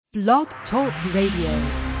Blog Talk Radio.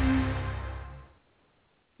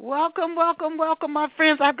 Welcome, my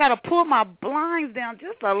friends. I've got to pull my blinds down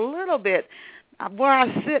just a little bit. Where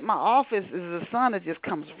I sit, my office, is the sun that just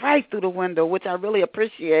comes right through the window, which I really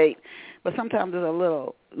appreciate, but sometimes it's a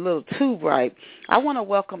little too bright. I want to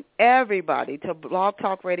welcome everybody to Blog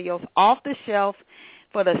Talk Radio's Off the Shelf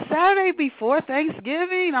for the Saturday before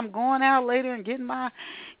Thanksgiving. I'm going out later and doing my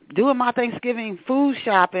Thanksgiving food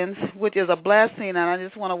shopping, which is a blessing, and I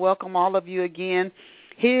just want to welcome all of you again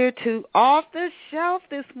here to Off the Shelf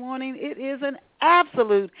this morning. It is an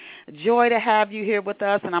absolute joy to have you here with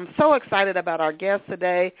us, and I'm so excited about our guest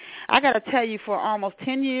today. I got to tell you, for almost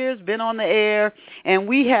 10 years, been on the air, and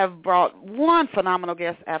we have brought one phenomenal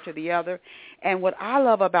guest after the other. And what I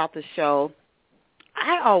love about the show,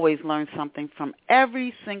 I always learn something from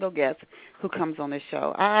every single guest who comes on this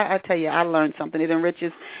show. I tell you, I learned something. It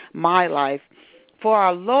enriches my life. For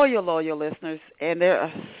our loyal listeners, and there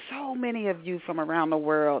are so many of you from around the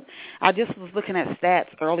world. I just was looking at stats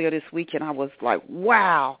earlier this week, and I was like,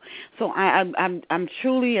 wow. So I'm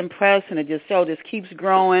truly impressed, and the show just keeps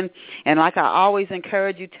growing. And like I always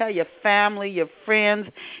encourage you, tell your family, your friends,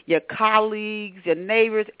 your colleagues, your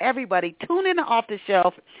neighbors, everybody, tune in to Off the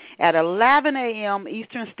Shelf at 11 a.m.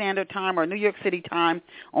 Eastern Standard Time or New York City time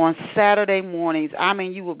on Saturday mornings. I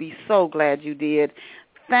mean, you will be so glad you did.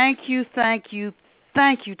 Thank you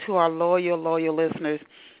to our loyal listeners.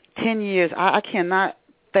 10 years. I cannot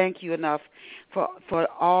thank you enough for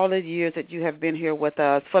all the years that you have been here with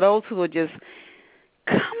us. For those who are just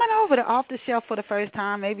coming over to Off the Shelf for the first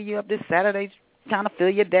time, maybe you're up this Saturday trying to fill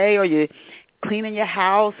your day, or you're cleaning your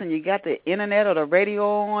house and you got the internet or the radio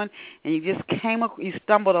on, and you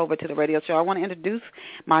stumbled over to the radio show. I want to introduce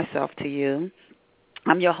myself to you.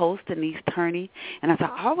 I'm your host, Denise Turney, and as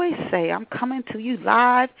I always say, I'm coming to you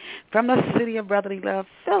live from the city of brotherly love,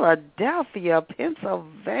 Philadelphia,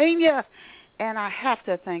 Pennsylvania, and I have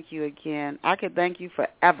to thank you again. I could thank you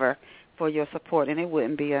forever for your support, and it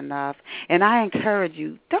wouldn't be enough. And I encourage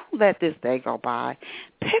you, don't let this day go by.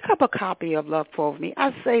 Pick up a copy of Love Pour Over Me.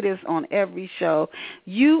 I say this on every show.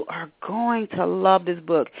 You are going to love this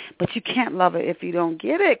book, but you can't love it if you don't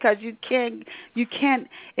get it, because you can't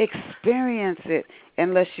experience it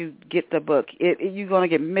unless you get the book. You're going to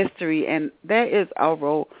get mystery, and there is a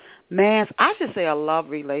romance, I should say a love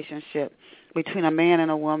relationship between a man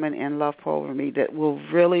and a woman in Love Pour Over Me that will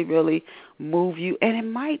really, really move you, and it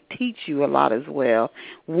might teach you a lot as well.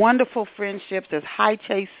 Wonderful friendships. There's high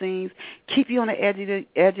chase scenes, keep you on the edge of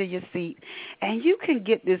your seat, and you can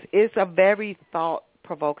get this. It's a very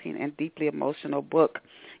thought-provoking and deeply emotional book.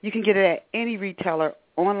 You can get it at any retailer,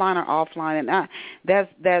 online or offline, and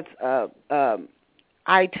that's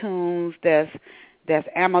iTunes, that's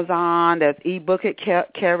Amazon, that's ebook. It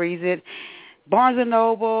carries it. Barnes &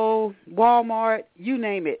 Noble, Walmart, you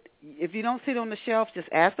name it. If you don't see it on the shelf, just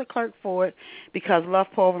ask the clerk for it, because Love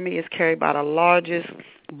Pour Over Me is carried by the largest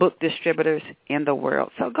book distributors in the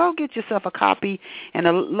world. So go get yourself a copy, and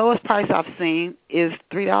the lowest price I've seen is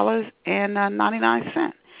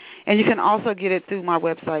 $3.99. And you can also get it through my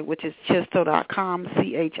website, which is Chistell.com,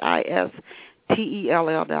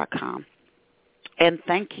 CHISTELL.com. And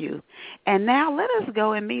thank you. And now let us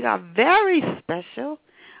go and meet our very special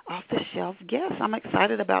off-the-shelf guest. I'm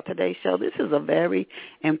excited about today's show. This is a very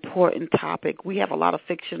important topic. We have a lot of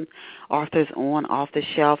fiction authors on Off the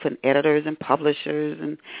Shelf, and editors and publishers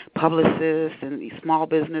and publicists and small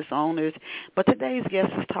business owners. But today's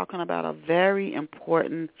guest is talking about a very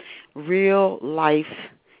important real-life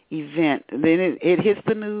event. Then it hits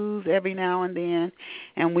the news every now and then,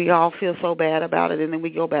 and we all feel so bad about it, and then we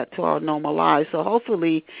go back to our normal lives. So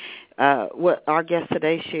hopefully what our guest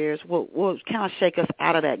today shares will kind of shake us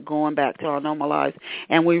out of that going back to our normal lives,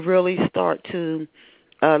 and we really start to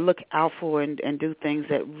look out for and do things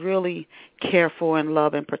that really care for and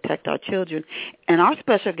love and protect our children. And our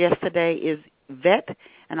special guest today is Vet,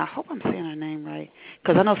 and I hope I'm saying her name right,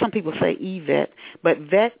 because I know some people say Yvette, but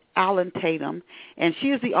Vet Allen Tatum, and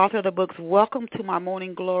she is the author of the books Welcome to My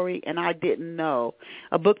Morning Glory and I Didn't Know,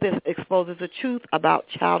 a book that exposes the truth about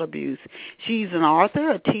child abuse. She's an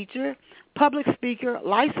author, a teacher, public speaker,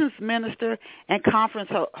 licensed minister, and conference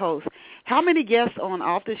host. How many guests on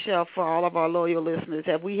Off the Shelf, for all of our loyal listeners,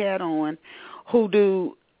 have we had on who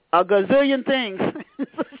do a gazillion things?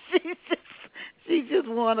 So she's just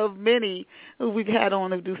one of many who we've had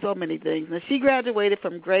on who do so many things. Now, she graduated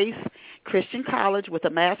from Grace Christian College with a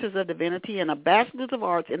Master's of Divinity and a Bachelor's of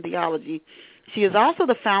Arts in Theology. She is also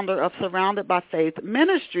the founder of Surrounded by Faith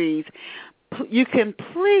Ministries. You can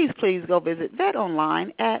please go visit Vet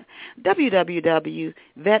online at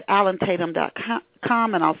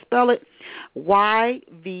www.vetallentatum.com, and I'll spell it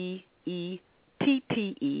YVET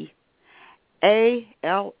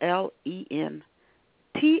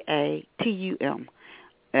YVETTEALLENTATUM.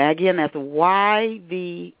 And again, that's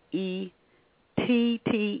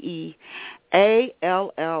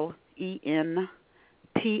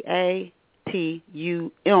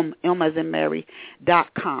YVETTEALLENTATUM, M as in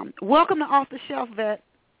Mary.com. Welcome to Off the Shelf, Vet.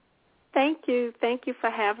 Thank you. Thank you for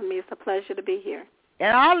having me. It's a pleasure to be here.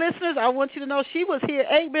 And our listeners, I want you to know she was here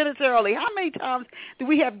 8 minutes early. How many times do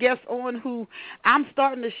we have guests on who I'm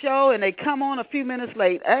starting the show and they come on a few minutes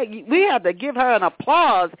late? We have to give her an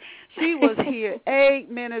applause. She was here 8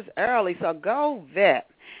 minutes early. So go Vet.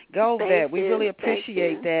 Go Vet. We really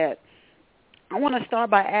appreciate that. I want to start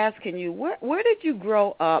by asking you, where did you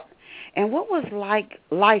grow up and what was life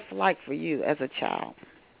like for you as a child?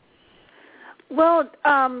 Well,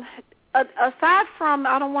 aside from,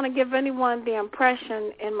 I don't want to give anyone the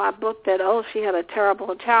impression in my book that, she had a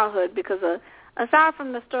terrible childhood, because aside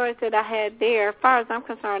from the stories that I had there, as far as I'm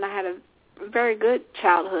concerned, I had a very good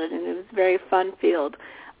childhood, and it was very fun-filled.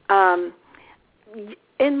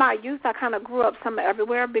 In my youth, I kind of grew up somewhere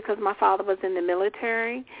everywhere because my father was in the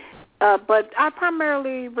military, but I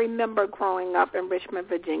primarily remember growing up in Richmond,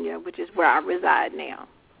 Virginia, which is where I reside now.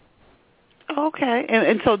 Okay,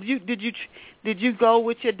 and so did you go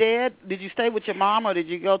with your dad? Did you stay with your mom, or did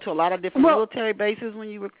you go to a lot of different military bases when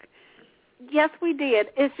you were? Yes, we did.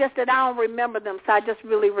 It's just that I don't remember them, so I just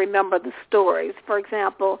really remember the stories. For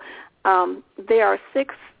example, there are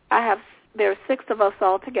six of us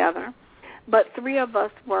all together, but 3 of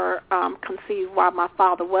us were conceived while my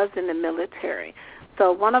father was in the military.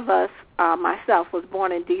 So one of us, myself, was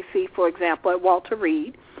born in D.C., for example, at Walter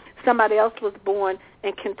Reed. Somebody else was born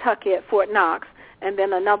in Kentucky at Fort Knox, and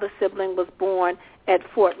then another sibling was born at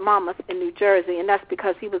Fort Monmouth in New Jersey, and that's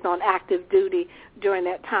because he was on active duty during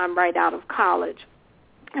that time right out of college.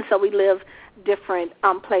 And so we lived different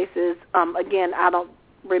places. Again, I don't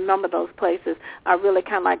remember those places. I really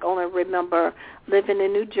kind of only remember living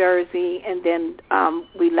in New Jersey, and then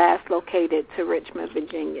we last located to Richmond,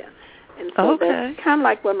 Virginia. And so that's kind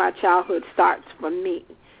of where my childhood starts for me,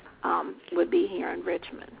 would be here in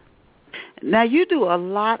Richmond. Now, you do a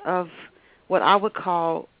lot of what I would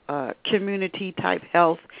call community-type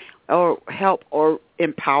help or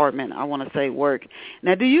empowerment, I want to say, work.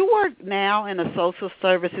 Now, do you work now in the social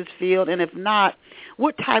services field? And if not,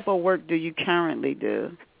 what type of work do you currently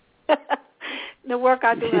do? The work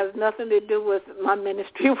I do has nothing to do with my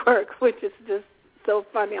ministry work, which is just so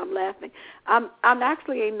funny. I'm laughing. I'm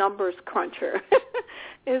actually a numbers cruncher.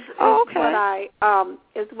 What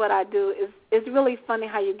I do. It's really funny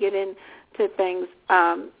how you get into things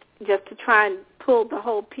just to try and pull the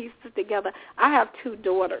whole pieces together. I have 2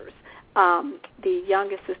 daughters. The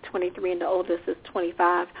youngest is 23 and the oldest is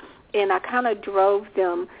 25, and I kind of drove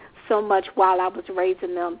them so much while I was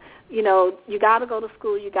raising them. You know, you got to go to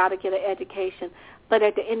school, you got to get an education, but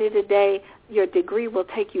at the end of the day, your degree will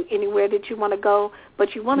take you anywhere that you want to go,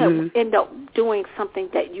 but you want to end up doing something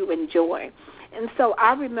that you enjoy. And so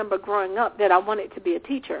I remember growing up that I wanted to be a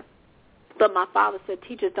teacher, but my father said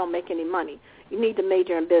teachers don't make any money. You need to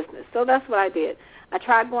major in business. So that's what I did. I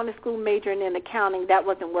tried going to school majoring in accounting. That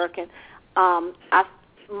wasn't working.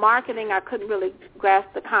 Marketing, I couldn't really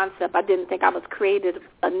grasp the concept. I didn't think I was creative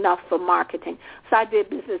enough for marketing. So I did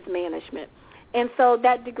business management. And so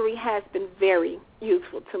that degree has been very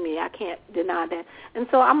useful to me. I can't deny that. And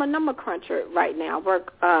so I'm a number cruncher right now. I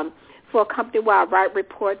work for a company where I write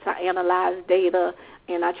reports, I analyze data,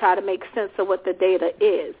 and I try to make sense of what the data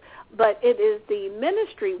is. But it is the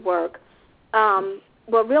ministry work.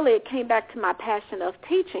 Really, it came back to my passion of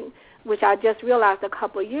teaching, which I just realized a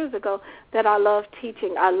couple of years ago that I love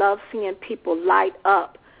teaching. I love seeing people light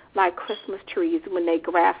up like Christmas trees when they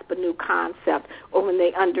grasp a new concept or when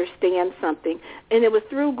they understand something. And it was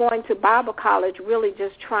through going to Bible college, really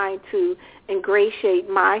just trying to ingratiate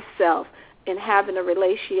myself in having a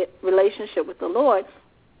relationship with the Lord,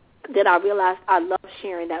 that I realized I love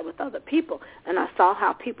sharing that with other people. And I saw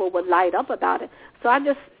how people would light up about it. So I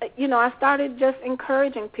just, I started just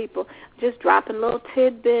encouraging people, just dropping little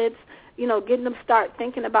tidbits, getting them start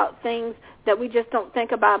thinking about things that we just don't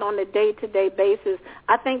think about on a day-to-day basis.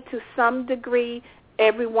 I think to some degree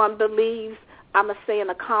everyone believes, I'm going to say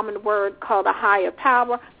in a common word called a higher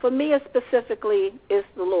power. For me, it specifically is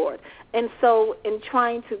the Lord. And so in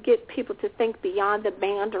trying to get people to think beyond the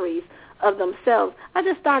boundaries of themselves, I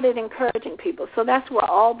just started encouraging people. So that's where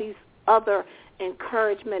all these other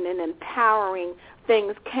encouragement and empowering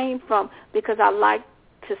things came from, because I like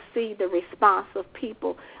to see the response of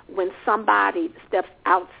people when somebody steps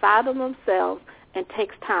outside of themselves and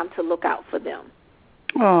takes time to look out for them.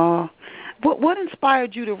 Oh, What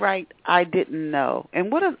inspired you to write I Didn't Know?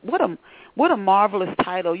 And what a marvelous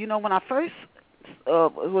title. You know, when I first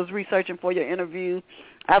was researching for your interview,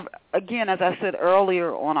 again, as I said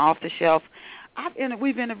earlier on Off the Shelf,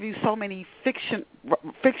 we've interviewed so many fiction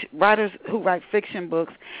writers who write fiction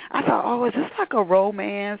books. I thought, oh, is this like a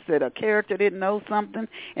romance that a character didn't know something?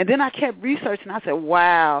 And then I kept researching. I said,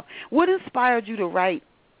 wow. What inspired you to write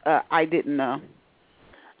I Didn't Know?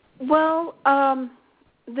 Well, to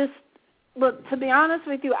be honest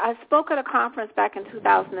with you, I spoke at a conference back in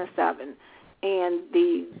 2007, and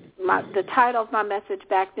the title of my message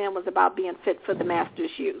back then was about being fit for the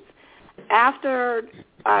master's use. After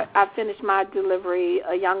I finished my delivery,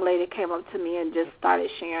 a young lady came up to me and just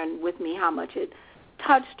started sharing with me how much it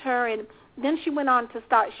touched her, and then she went on to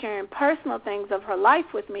start sharing personal things of her life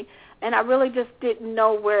with me, and I really just didn't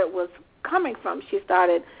know where it was coming from. She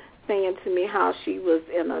started saying to me how she was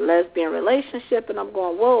in a lesbian relationship, and I'm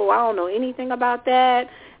going, whoa, I don't know anything about that.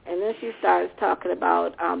 And then she starts talking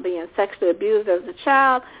about being sexually abused as a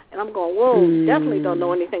child, and I'm going, whoa, definitely don't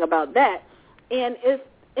know anything about that. And it's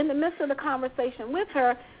in the midst of the conversation with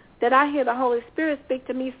her that I hear the Holy Spirit speak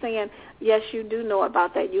to me saying, yes, you do know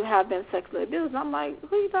about that. You have been sexually abused. And I'm like,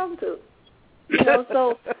 who are you talking to? You know,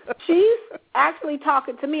 so she's actually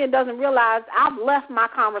talking to me and doesn't realize I've left my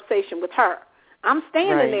conversation with her. I'm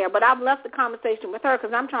standing there, but I've left the conversation with her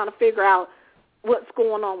because I'm trying to figure out what's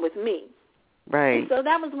going on with me. Right. And so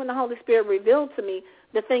that was when the Holy Spirit revealed to me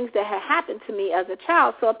the things that had happened to me as a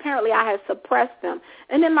child. So apparently I had suppressed them.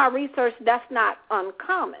 And in my research, that's not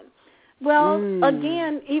uncommon. Well,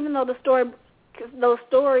 again, even though those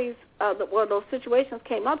situations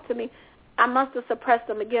came up to me, I must have suppressed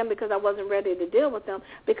them again because I wasn't ready to deal with them,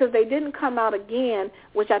 because they didn't come out again,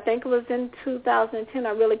 which I think was in 2010.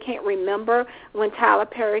 I really can't remember, when Tyler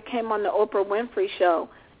Perry came on the Oprah Winfrey Show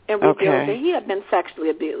and revealed that he had been sexually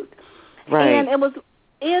abused. Right. And it was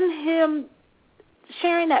in him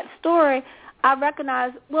sharing that story, I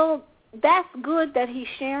recognized, well, that's good that he's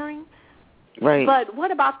sharing, right. But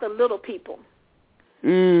what about the little people?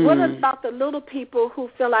 What about the little people who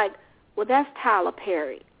feel like, well, that's Tyler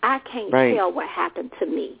Perry. I can't tell what happened to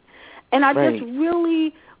me. And I just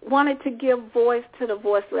really wanted to give voice to the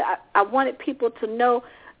voiceless. I wanted people to know,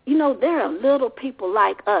 you know, there are little people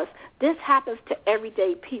like us. This happens to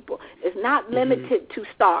everyday people. It's not limited to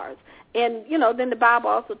stars. And, you know, then the Bible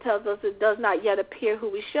also tells us it does not yet appear who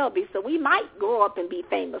we shall be. So we might grow up and be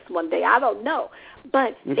famous one day. I don't know.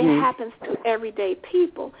 But it happens to everyday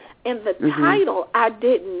people. And the title, I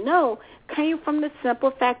Didn't Know, came from the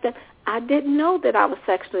simple fact that I didn't know that I was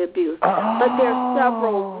sexually abused. But there are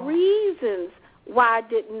several reasons why I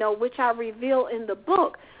didn't know, which I reveal in the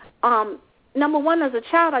book. Number one, as a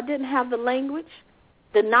child, I didn't have the language,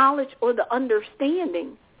 the knowledge, or the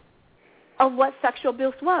understanding of what sexual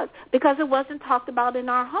abuse was, because it wasn't talked about in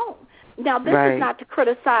our home. Now, this is not to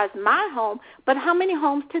criticize my home, but how many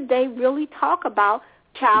homes today really talk about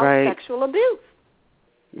child sexual abuse?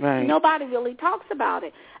 Right. Nobody really talks about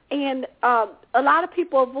it. And a lot of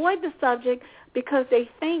people avoid the subject because they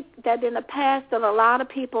think that in the past that a lot of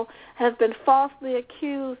people have been falsely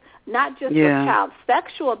accused, not just of child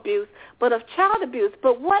sexual abuse, but of child abuse.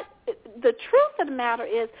 But what the truth of the matter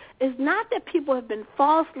is not that people have been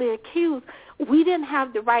falsely accused. We didn't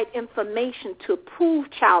have the right information to prove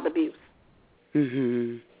child abuse.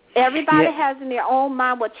 Everybody has in their own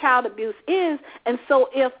mind what child abuse is, and so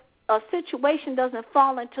if a situation doesn't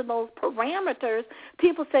fall into those parameters,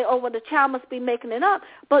 people say, oh, well, the child must be making it up.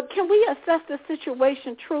 But can we assess the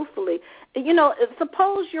situation truthfully? You know,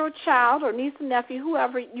 suppose your child or niece and nephew,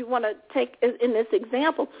 whoever you want to take in this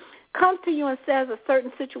example, comes to you and says a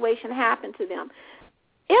certain situation happened to them.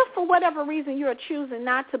 If for whatever reason you're choosing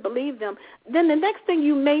not to believe them, then the next thing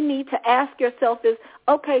you may need to ask yourself is,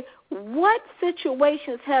 okay, what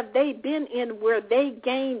situations have they been in where they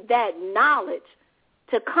gained that knowledge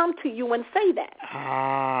to come to you and say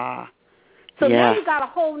that? So now you got a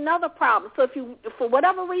whole nother problem. So if you, for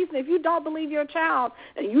whatever reason, if you don't believe your child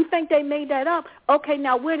and you think they made that up, okay,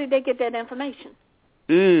 now where did they get that information?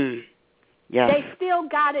 They still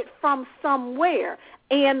got it from somewhere.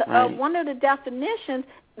 And one of the definitions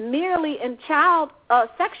merely in child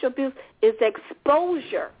sexual abuse is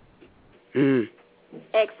exposure.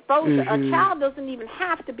 Exposure. A child doesn't even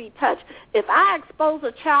have to be touched. If I expose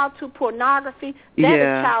a child to pornography, that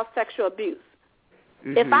is child sexual abuse.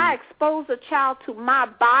 If I expose a child to my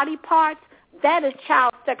body parts, that is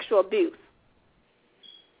child sexual abuse.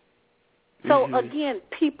 So again,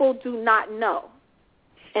 people do not know.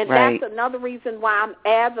 And that's another reason why I'm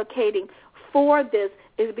advocating for this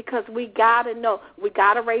is because we got to know, we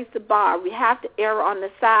got to raise the bar. We have to err on the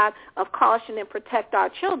side of caution and protect our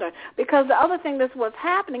children. Because the other thing that's what's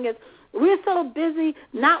happening is we're so busy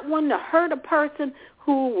not wanting to hurt a person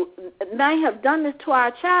who may have done this to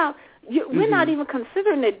our child. We're not even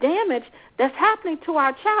considering the damage that's happening to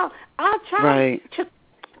our child. Our child,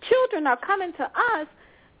 children are coming to us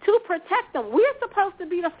to protect them. We're supposed to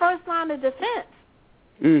be the first line of defense.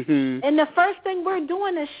 And the first thing we're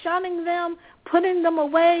doing is shunning them, putting them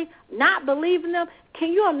away, not believing them.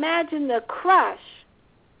 Can you imagine the crush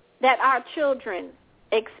that our children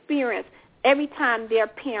experience every time their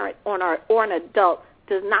parent or an adult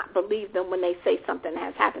does not believe them when they say something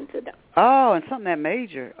has happened to them? Oh, and something that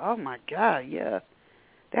major. Oh, my God, yeah.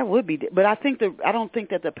 That would be, but I don't think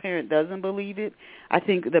that the parent doesn't believe it. I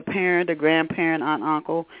think the parent, the grandparent, aunt,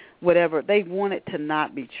 uncle, whatever, they want it to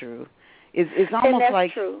not be true. It's almost and that's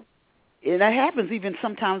like true. And that happens even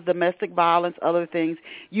sometimes, domestic violence, other things.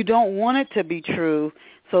 You don't want it to be true,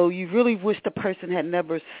 so you really wish the person had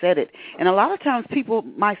never said it. And a lot of times people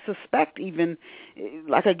might suspect even,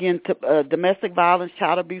 like again, domestic violence,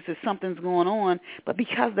 child abuse, if something's going on, but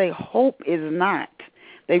because they hope is not.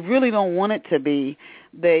 They really don't want it to be.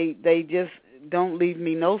 They just don't leave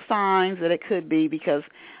me no signs that it could be, because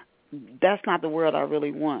that's not the world I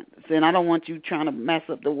really want. And I don't want you trying to mess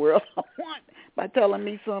up the world I want by telling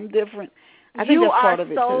me something different. I think that's part of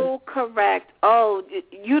it, too. You are so correct. Oh,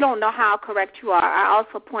 you don't know how correct you are. I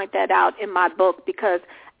also point that out in my book, because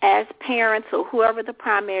as parents or whoever the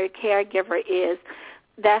primary caregiver is,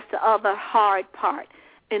 that's the other hard part.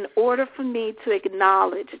 In order for me to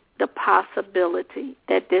acknowledge the possibility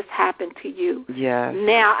that this happened to you,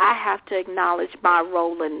 now I have to acknowledge my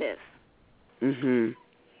role in this.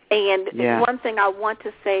 And one thing I want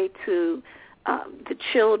to say to the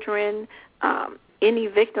children, any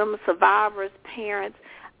victims, survivors, parents,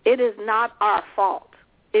 it is not our fault.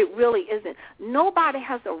 It really isn't. Nobody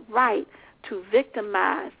has a right to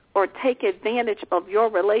victimize or take advantage of your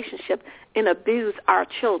relationship and abuse our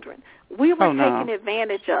children. We were taken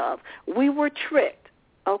advantage of. We were tricked,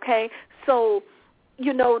 okay? So,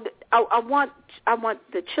 you know, I want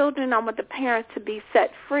the children, I want the parents to be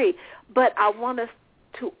set free, but I want us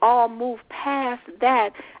to all move past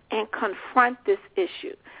that and confront this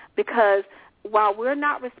issue, because while we're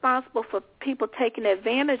not responsible for people taking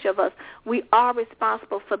advantage of us, we are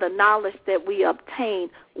responsible for the knowledge that we obtain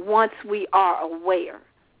once we are aware.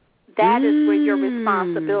 That is where your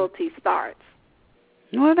responsibility starts.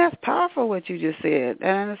 Well, that's powerful what you just said,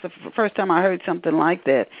 and it's the first time I heard something like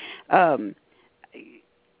that. One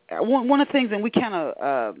of the things, and we kind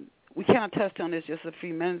of touched on this just a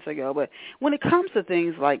few minutes ago, but when it comes to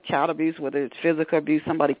things like child abuse, whether it's physical abuse,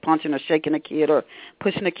 somebody punching or shaking a kid or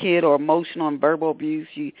pushing a kid, or emotional and verbal abuse,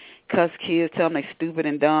 you cuss kids, tell them they're stupid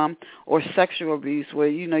and dumb, or sexual abuse where,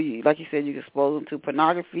 you know, like you said, you expose them to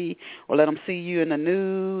pornography or let them see you in the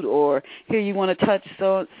nude, or here you want to touch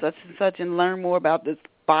such and such and learn more about this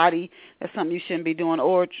body. That's something you shouldn't be doing,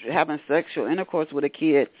 or having sexual intercourse with a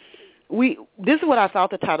kid. This is what I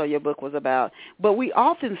thought the title of your book was about, but we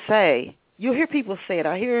often say, you'll hear people say it.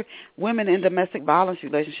 I hear women in domestic violence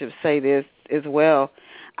relationships say this as well.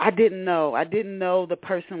 I didn't know the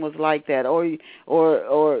person was like that,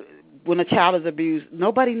 or when a child is abused,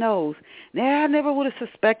 nobody knows. I never would have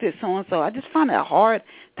suspected so-and-so. I just find that hard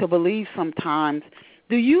to believe sometimes.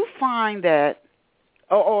 Do you find that,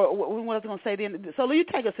 or what I was going to say then, so you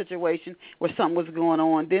take a situation where something was going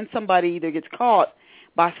on, then somebody either gets caught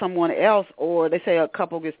by someone else, or they say a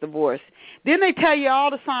couple gets divorced. Then they tell you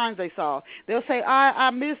all the signs they saw. They'll say,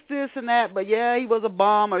 I missed this and that, but yeah, he was a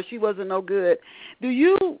bum or she wasn't no good.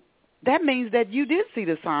 That means that you did see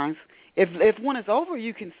the signs. If when it's over,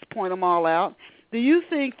 you can point them all out. Do you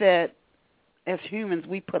think that as humans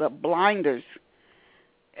we put up blinders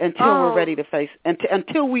until we're ready to face,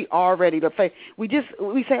 until we are ready to face? We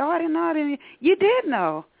say, I didn't know. You did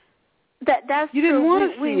know. That's you didn't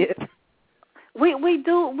want to see it. We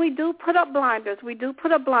do put up blinders. We do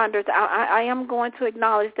put up blinders. I am going to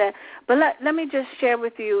acknowledge that. But let me just share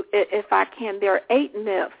with you, if I can, there are 8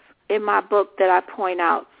 myths in my book that I point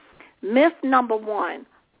out. Myth number 1,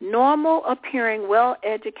 normal appearing,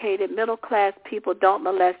 well-educated, middle-class people don't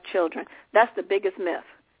molest children. That's the biggest myth.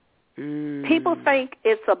 People think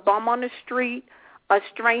it's a bum on the street, a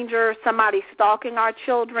stranger, somebody stalking our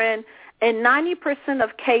children. In 90%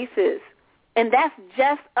 of cases, and that's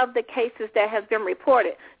just of the cases that have been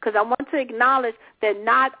reported, because I want to acknowledge that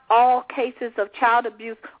not all cases of child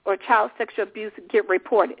abuse or child sexual abuse get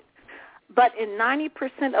reported. But in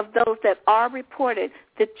 90% of those that are reported,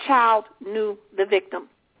 the child knew the victim.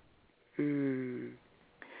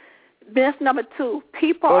 myth number 2,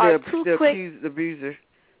 people are too quick. Accused abuser.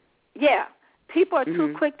 Yeah. People are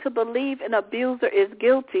too quick to believe an abuser is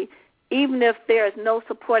guilty, even if there is no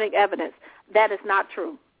supporting evidence. That is not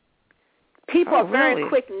true. People are very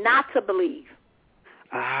quick not to believe.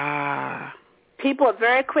 People are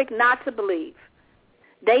very quick not to believe.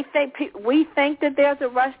 They think we think that there's a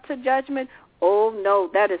rush to judgment. Oh, no,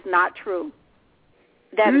 that is not true.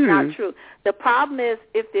 That is not true. The problem is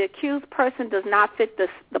if the accused person does not fit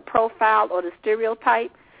the profile or the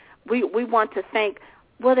stereotype, we want to think,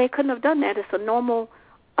 well, they couldn't have done that. It's a normal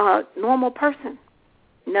person.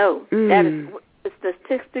 No, that is, the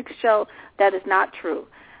statistics show that is not true.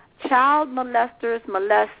 Child molesters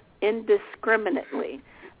molest indiscriminately.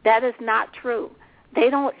 That is not true.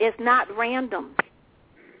 It's not random.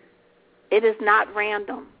 It is not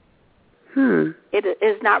random. It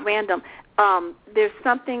is not random. There's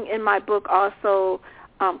something in my book also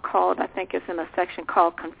called, I think it's in a section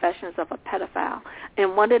called Confessions of a Pedophile.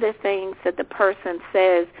 And one of the things that the person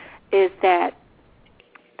says is that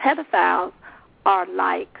pedophiles are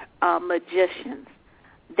like magicians.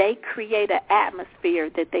 They create an atmosphere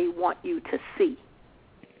that they want you to see.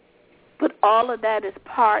 But all of that is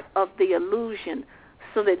part of the illusion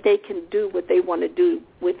so that they can do what they want to do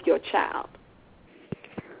with your child.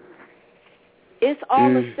 It's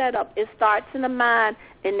all a setup. It starts in the mind,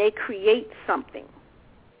 and they create something.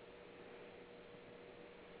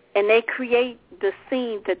 And they create the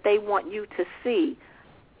scene that they want you to see.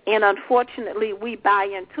 And unfortunately, we buy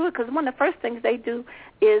into it because one of the first things they do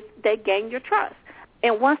is they gain your trust.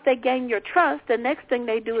 And once they gain your trust, the next thing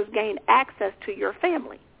they do is gain access to your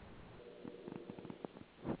family.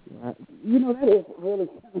 You know, that is really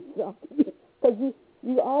kind of shocking because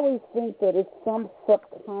you always think that it's some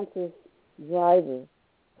subconscious driver,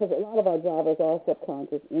 because a lot of our drivers are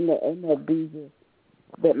subconscious in the abusers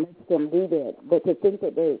that makes them do that. But to think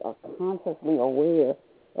that they are consciously aware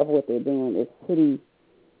of what they're doing is pretty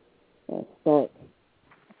stark.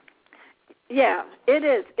 Yeah, it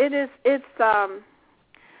is. It's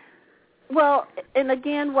well, and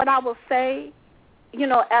again, what I will say, you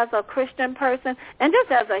know, as a Christian person and just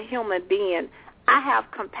as a human being, I have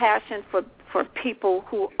compassion for people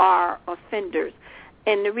who are offenders.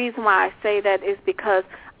 And the reason why I say that is because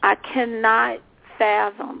I cannot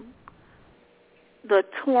fathom the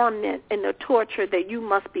torment and the torture that you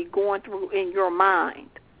must be going through in your mind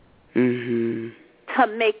to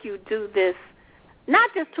make you do this, not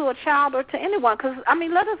just to a child or to anyone. Because, I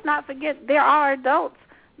mean, let us not forget there are adults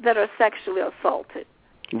that are sexually assaulted.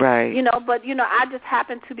 Right. You know, but, you know, I just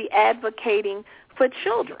happen to be advocating for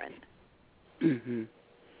children.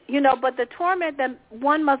 You know, but the torment that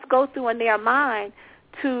one must go through in their mind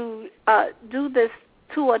to do this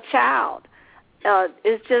to a child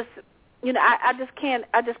is just, you know, I just can't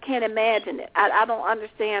imagine it. I don't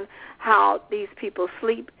understand how these people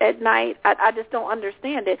sleep at night. I just don't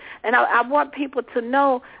understand it. And I want people to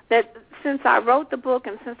know that since I wrote the book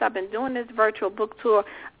and since I've been doing this virtual book tour,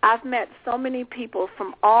 I've met so many people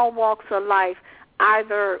from all walks of life,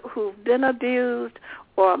 either who've been abused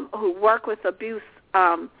or who work with abuse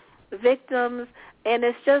victims. And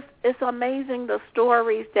it's amazing the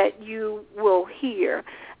stories that you will hear.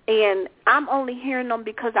 And I'm only hearing them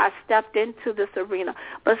because I stepped into this arena.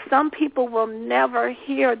 But some people will never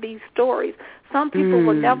hear these stories. Some people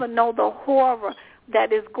will never know the horror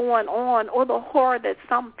that is going on or the horror that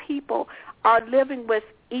some people are living with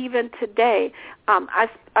even today. I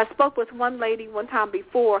spoke with one lady one time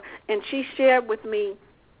before, and she shared with me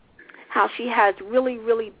how she has really,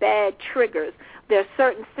 really bad triggers. There are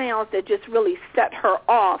certain sounds that just really set her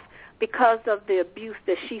off because of the abuse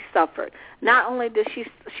that she suffered. Not only did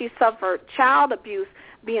she suffer child abuse,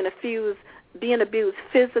 being abused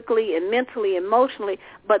physically and mentally, emotionally,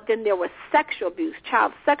 but then there was sexual abuse.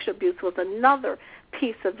 Child sexual abuse was another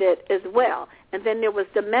piece of it as well. And then there was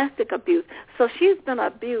domestic abuse. So she's been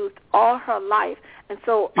abused all her life. And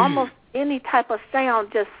so almost any type of sound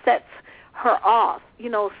just sets her off. You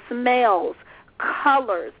know, smells,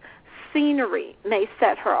 colors, scenery may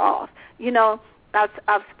set her off. You know,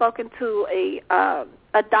 I've spoken to a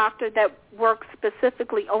doctor that works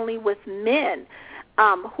specifically only with men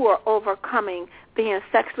who are overcoming being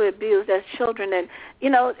sexually abused as children. And, you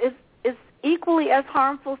know, it's equally as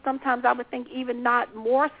harmful, sometimes I would think even not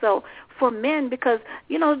more so, for men because,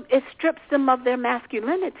 you know, it strips them of their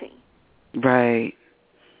masculinity. Right.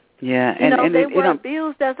 Yeah. And they were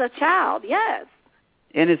abused as a child, yes.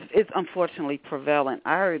 And it's unfortunately prevalent.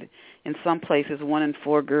 I heard in some places 1 in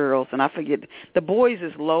 4 girls, and I forget, the boys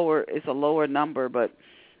is a lower number, but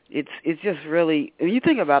it's just really, when you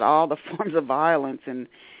think about all the forms of violence and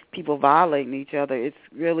people violating each other, it's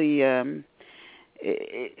really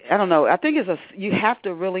I don't know. I think you have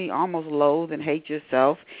to really almost loathe and hate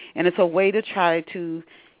yourself, and it's a way to try to.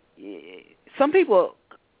 Some people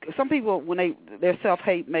when their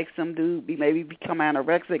self-hate makes them maybe become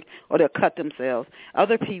anorexic or they'll cut themselves.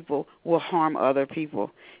 Other people will harm other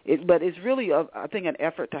people. But it's really, I think, an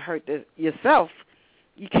effort to hurt yourself.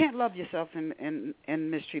 You can't love yourself and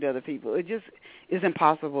mistreat other people. It just is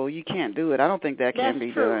impossible. You can't do it. I don't think that can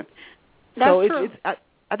be done. That's true.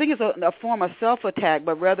 I think it's a form of self-attack,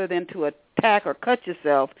 but rather than to attack or cut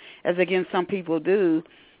yourself, as again some people do,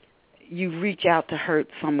 you reach out to hurt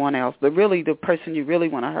someone else, but really the person you really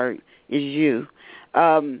want to hurt is you.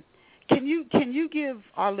 Can you give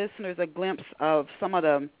our listeners a glimpse of some of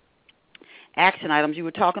the action items? You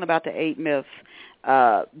were talking about the 8 myths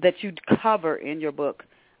that you cover in your book,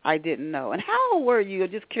 I Didn't Know. And how old were you?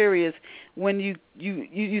 Just curious, when you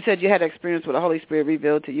said you had experience with the Holy Spirit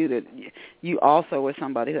revealed to you that you also were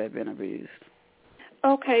somebody who had been abused.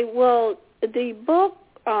 Okay, well, the book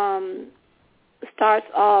starts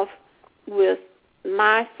off with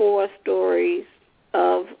my 4 stories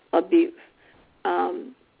of abuse. I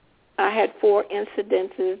had 4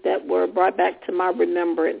 incidences that were brought back to my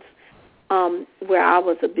remembrance where I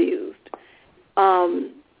was abused.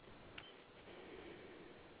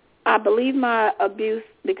 I believe my abuse,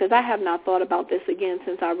 because I have not thought about this again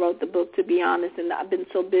since I wrote the book, to be honest, and I've been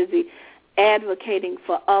so busy advocating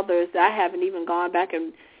for others that I haven't even gone back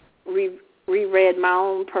and reread my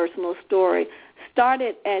own personal story.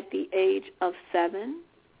 Started at the age of 7,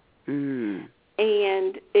 and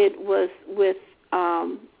it was with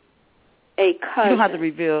a cousin. You don't have to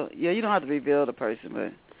reveal. Yeah, you don't have to reveal the person,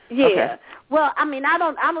 but yeah. Okay. Well, I mean, I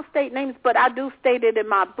don't state names, but I do state it in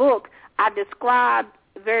my book. I describe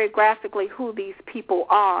very graphically who these people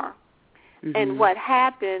are and what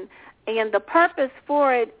happened, and the purpose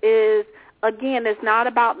for it is, again, it's not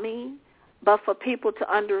about me, but for people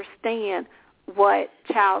to understand what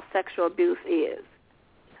child sexual abuse is.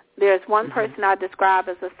 There's one person I describe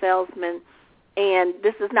as a salesman, and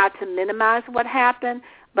this is not to minimize what happened,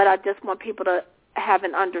 but I just want people to have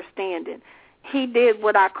an understanding. He did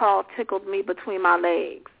what I call tickled me between my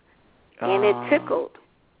legs, and it tickled.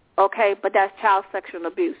 Okay, but that's child sexual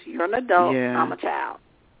abuse. You're an adult. Yeah. I'm a child.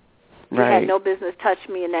 You Right. had no business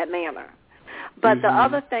touching me in that manner. But the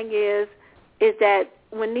other thing is that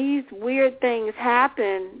when these weird things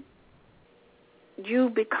happen, you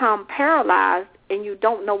become paralyzed and you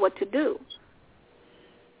don't know what to do.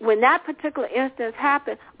 When that particular instance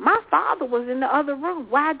happened, my father was in the other room.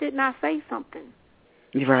 Why didn't I say something?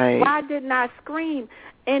 Right. Why didn't I scream?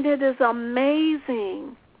 And it is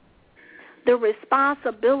amazing the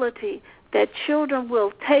responsibility that children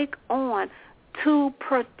will take on to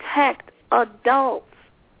protect adults.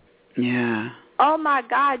 Yeah. Oh, my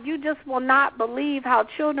God, you just will not believe how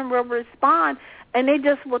children will respond, and they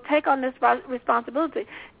just will take on this responsibility.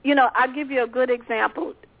 You know, I'll give you a good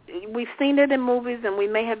example. We've seen it in movies, and we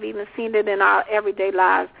may have even seen it in our everyday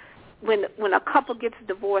lives when a couple gets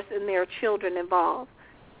divorced and there are children involved.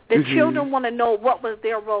 The children want to know what was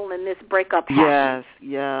their role in this breakup happening.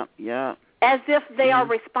 Yes, yeah. As if they are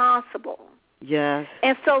responsible. Yes.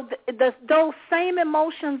 And so those same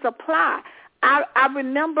emotions apply. I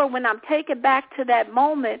remember when I'm taken back to that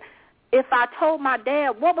moment, if I told my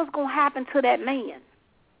dad what was going to happen to that man,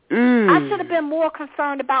 I should have been more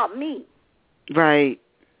concerned about me. Right.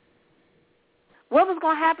 What was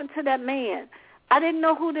going to happen to that man? I didn't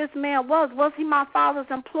know who this man was. Was he my father's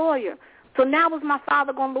employer? So now was my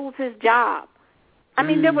father going to lose his job? I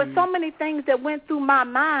mean, there were so many things that went through my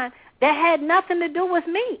mind that had nothing to do with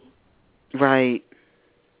me. Right.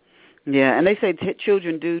 Yeah, and they say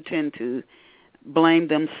children do tend to blame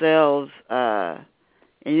themselves, and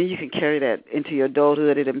you can carry that into your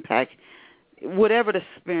adulthood. It impacts whatever the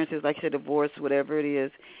experience is, like you said, divorce, whatever it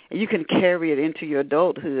is, and you can carry it into your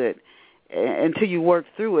adulthood until you work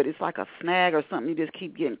through it. It's like a snag or something you just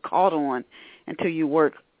keep getting caught on until you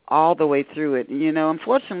work all the way through it. You know,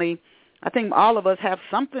 unfortunately, I think all of us have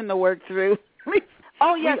something to work through.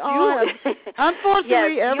 Oh, yes,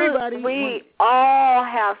 unfortunately, yes, everybody. We all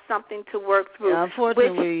have something to work through.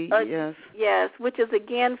 Unfortunately, yes. Yes, which is,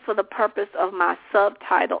 again, for the purpose of my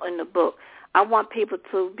subtitle in the book. I want people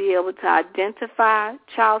to be able to identify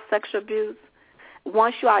child sexual abuse.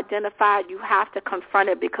 Once you identify it, you have to confront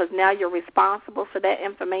it because now you're responsible for that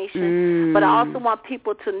information. But I also want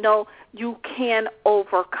people to know you can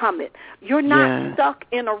overcome it. You're not stuck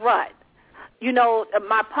in a rut. You know,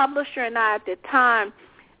 my publisher and I at the time,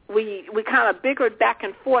 we kind of bickered back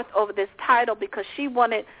and forth over this title because she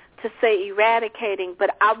wanted to say eradicating,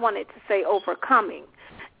 but I wanted to say overcoming.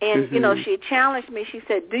 And, she challenged me. She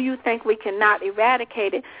said, do you think we cannot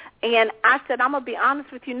eradicate it? And I said, I'm going to be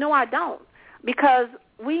honest with you, no, I don't. Because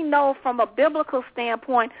we know from a biblical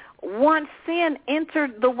standpoint, once sin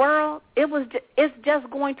entered the world, it's just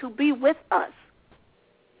going to be with us.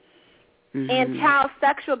 And child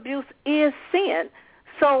sexual abuse is sin.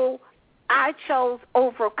 So I chose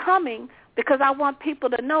overcoming because I want people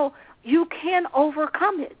to know you can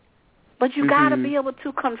overcome it. But you got to be able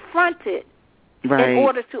to confront it in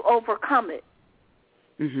order to overcome it.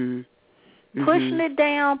 Pushing it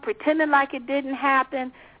down, pretending like it didn't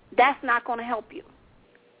happen, that's not going to help you.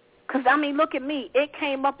 Because, look at me. It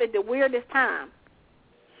came up at the weirdest time.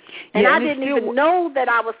 And I didn't even know that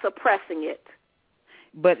I was suppressing it.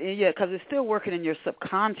 But, because it's still working in your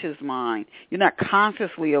subconscious mind. You're not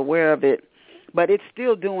consciously aware of it, but it's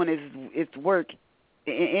still doing its work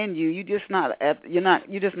in you. You're just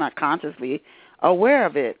not consciously aware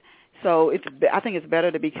of it. So I think it's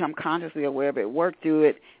better to become consciously aware of it, work through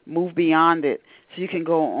it, move beyond it, so you can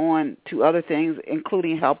go on to other things,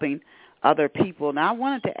 including helping other people. Now, I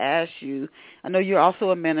wanted to ask you, I know you're also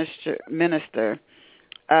a minister.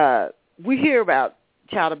 We hear about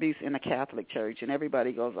child abuse in the Catholic Church, and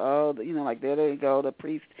everybody goes, like there they go, the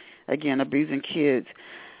priest, again, abusing kids.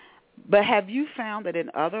 But have you found that in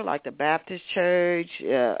other, like the Baptist Church,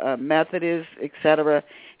 Methodist, etc.,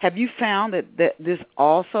 have you found that this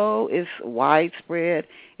also is widespread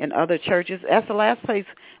in other churches? That's the last place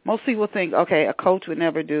most people think, okay, a coach would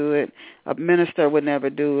never do it, a minister would never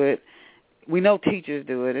do it. We know teachers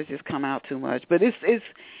do it. It's just come out too much. But it's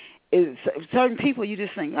certain people you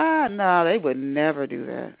just think, no, they would never do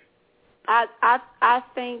that. I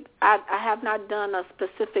think I have not done a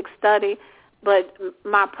specific study, but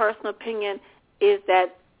my personal opinion is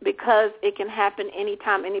that because it can happen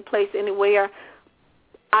anytime, any place, anywhere,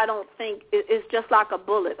 I don't think it's just like a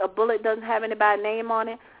bullet. A bullet doesn't have anybody's name on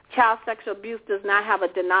it. Child sexual abuse does not have a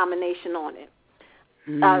denomination on it.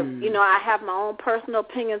 I have my own personal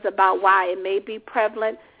opinions about why it may be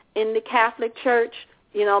prevalent in the Catholic Church,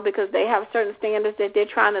 because they have certain standards that they're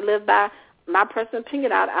trying to live by. My personal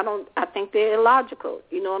opinion, I think they're illogical.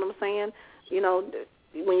 You know what I'm saying?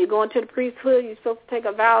 When you go into the priesthood, you're supposed to take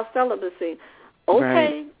a vow of celibacy.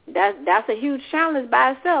 Okay, that's a huge challenge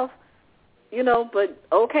by itself, but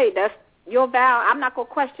okay, that's your vow. I'm not going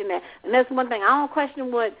to question that. And that's one thing. I don't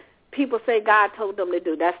question what people say God told them to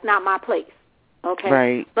do. That's not my place. Okay?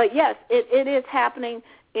 Right. But, yes, it is happening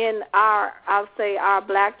in our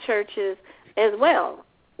black churches as well,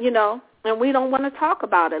 and we don't want to talk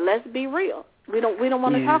about it. Let's be real. We don't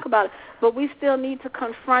want to talk about it, but we still need to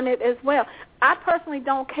confront it as well. I personally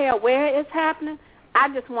don't care where it's happening.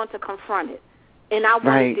 I just want to confront it, and I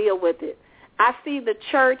want to deal with it. I see the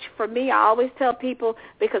church, for me, I always tell people,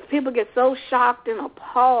 because people get so shocked and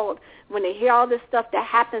appalled when they hear all this stuff that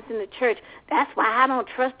happens in the church. That's why I don't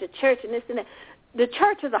trust the church and this and that. The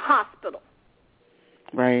church is a hospital.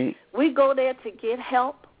 Right. We go there to get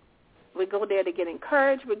help. We go there to get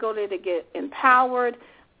encouraged. We go there to get empowered.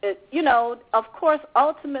 Of course,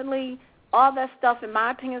 ultimately, all that stuff, in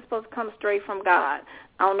my opinion, is supposed to come straight from God.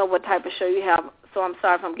 I don't know what type of show you have, so I'm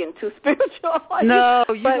sorry if I'm getting too spiritual on no,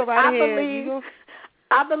 you. You go right ahead.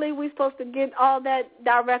 I believe we're supposed to get all that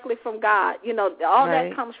directly from God. All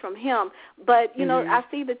that comes from Him. But, I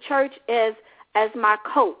see the church as my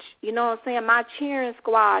coach, what I'm saying, my cheering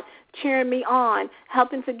squad, cheering me on,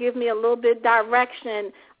 helping to give me a little bit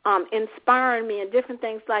direction, inspiring me and different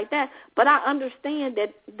things like that. But I understand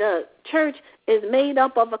that the church is made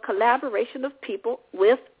up of a collaboration of people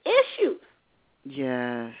with issues.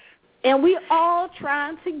 Yes. And we all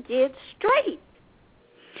trying to get straight.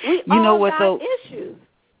 We you know all what, got though, issues.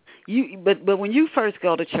 But when you first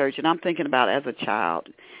go to church, and I'm thinking about as a child,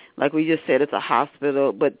 like we just said, it's a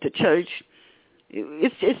hospital, but the church,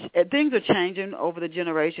 things are changing over the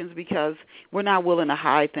generations because we're not willing to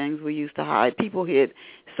hide things we used to hide. People hid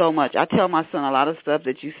so much. I tell my son a lot of stuff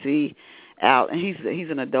that you see out, and he's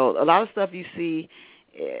an adult. A lot of stuff you see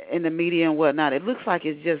in the media and whatnot, it looks like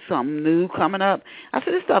it's just something new coming up. I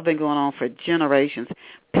said, this stuff been going on for generations.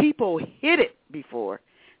 People hid it before.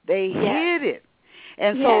 They hid it.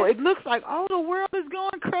 And so it looks like, the world is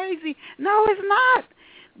going crazy. No, it's not.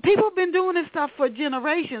 People have been doing this stuff for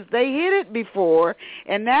generations. They hid it before,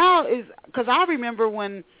 and now because I remember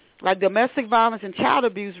when like domestic violence and child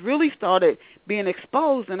abuse really started being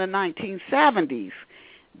exposed in the 1970s.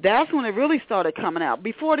 That's when it really started coming out.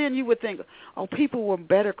 Before then, you would think, people were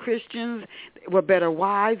better Christians, were better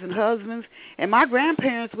wives and husbands, and my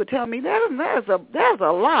grandparents would tell me there's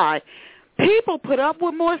a lie. People put up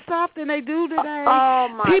with more stuff than they do today. Oh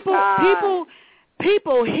my God.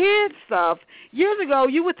 people hid stuff. Years ago,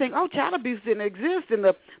 you would think, child abuse didn't exist in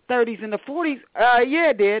the 30s and the 40s. Yeah,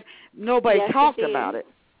 it did. Nobody talked about it.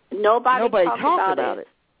 Nobody talked about it.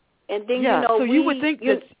 And then, so you would think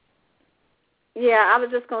that... Yeah, I was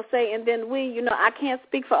just going to say, and then I can't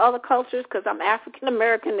speak for other cultures because I'm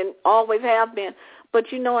African-American and always have been. But,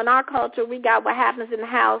 in our culture, we got what happens in the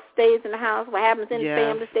house stays in the house, what happens in the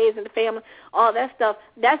family stays in the family, all that stuff.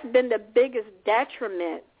 That's been the biggest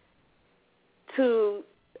detriment to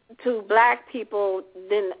black people.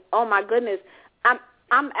 Then, oh, my goodness,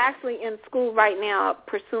 I'm actually in school right now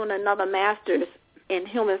pursuing another master's in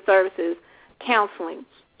human services counseling,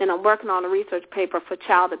 and I'm working on a research paper for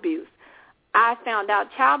child abuse. I found out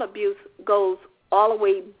child abuse goes all the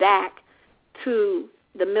way back to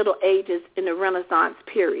the Middle Ages in the Renaissance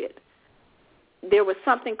period. There was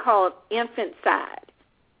something called infanticide.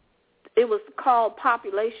 It was called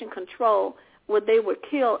population control, where they would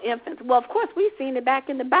kill infants. Well, of course, we've seen it back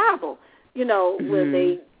in the Bible, where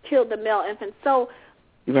they killed the male infants. So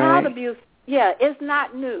child abuse, it's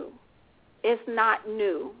not new. It's not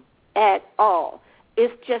new at all.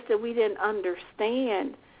 It's just that we didn't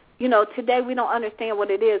understand. Today we don't understand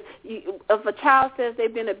what it is. If a child says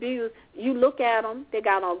they've been abused, you look at them. They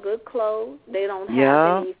got on good clothes. They don't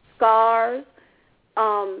have any scars.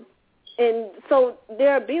 And so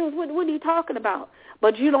they're abused. What are you talking about?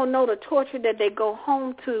 But you don't know the torture that they go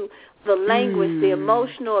home to, the language, the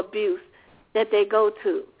emotional abuse that they go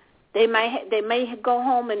to. They may go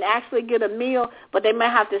home and actually get a meal, but they may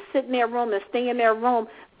have to sit in their room and stay in their room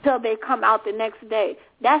till they come out the next day.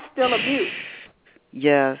 That's still abuse.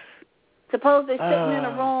 Yes. Suppose they're sitting in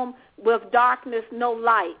a room with darkness, no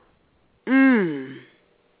light.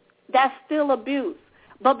 That's still abuse.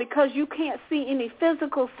 But because you can't see any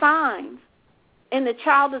physical signs, and the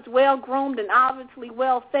child is well-groomed and obviously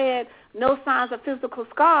well-fed, no signs of physical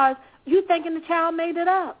scars, you thinking the child made it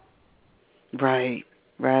up. Right.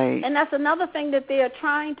 And that's another thing that they're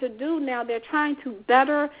trying to do now. They're trying to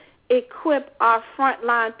better equip our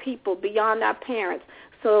frontline people beyond our parents.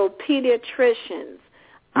 So pediatricians,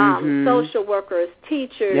 social workers,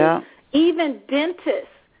 teachers, even dentists.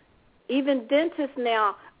 Even dentists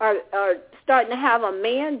now are starting to have a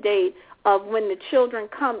mandate of when the children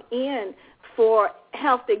come in for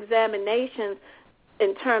health examinations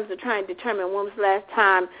in terms of trying to determine when was the last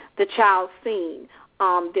time the child's seen.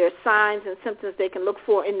 There are signs and symptoms they can look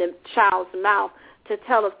for in the child's mouth to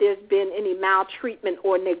tell if there's been any maltreatment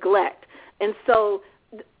or neglect. And so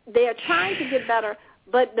they're trying to get better,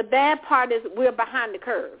 but the bad part is we're behind the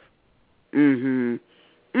curve. We're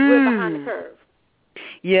behind the curve.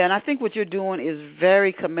 Yeah, and I think what you're doing is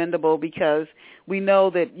very commendable because we know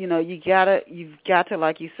that, you've got to,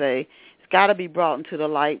 like you say, it's got to be brought into the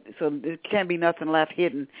light, so there can't be nothing left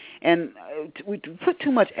hidden. And we put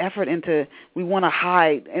too much effort into, we want to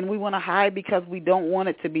hide, and we want to hide because we don't want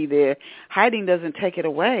it to be there. Hiding doesn't take it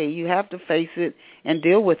away. You have to face it and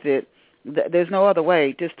deal with it. There's no other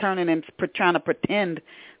way. Just turning and trying to pretend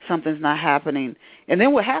something's not happening. And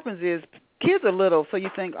then what happens is kids are little, so you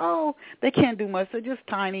think, they can't do much. They're just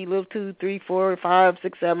tiny, little 2, 3, 4, 5,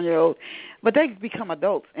 6, 7-year-olds. But they become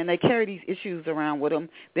adults, and they carry these issues around with them.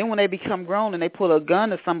 Then when they become grown and they pull a gun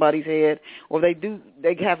to somebody's head, or they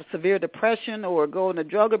have severe depression or go into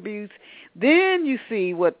drug abuse, then you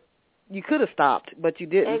see what you could have stopped, but you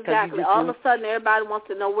didn't. Exactly. All of a sudden, everybody wants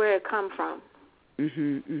to know where it come from.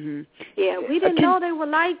 Yeah, we didn't know they were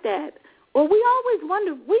like that. Well, we always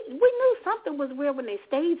wondered. We knew something was weird when they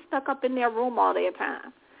stayed stuck up in their room all their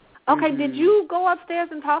time. Okay, did you go upstairs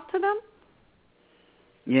and talk to them?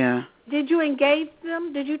 Yeah. Did you engage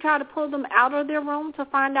them? Did you try to pull them out of their room to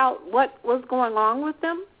find out what was going on with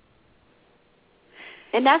them?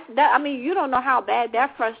 And that. I mean, you don't know how bad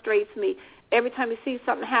that frustrates me. Every time you see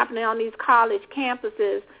something happening on these college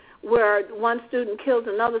campuses, where one student kills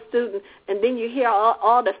another student, and then you hear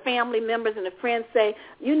all the family members and the friends say,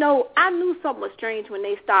 I knew something was strange when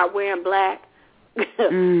they started wearing black. Did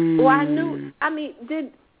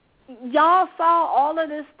y'all saw all of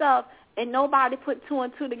this stuff and nobody put 2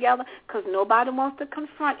 and 2 together? Because nobody wants to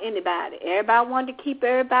confront anybody. Everybody wanted to keep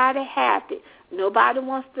everybody happy. Nobody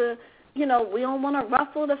wants to, we don't want to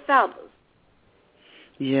ruffle the feathers.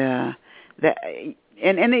 Yeah.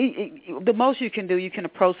 And the most you can do, you can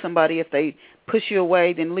approach somebody. If they push you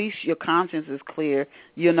away, then at least your conscience is clear.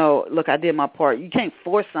 Look, I did my part. You can't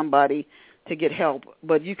force somebody to get help,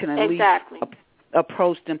 but you can at least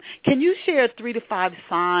approach them. Can you share 3 to 5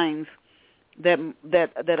 signs that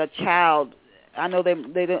a child? I know they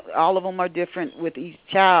all of them are different with each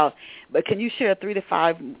child, but can you share 3 to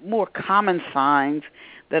 5 more common signs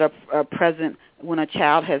that are present when a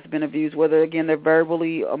child has been abused, whether again they're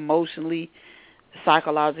verbally, emotionally,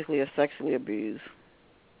 psychologically or sexually abused?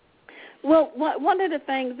 Well, one of the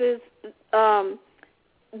things is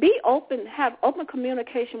be open, have open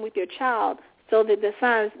communication with your child so that the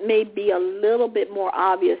signs may be a little bit more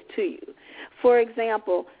obvious to you. For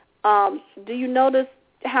example, do you notice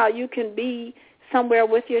how you can be somewhere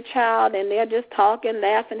with your child and they're just talking,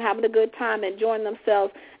 laughing, having a good time, enjoying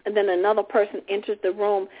themselves, and then another person enters the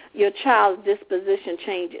room, your child's disposition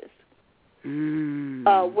changes.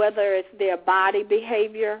 Whether it's their body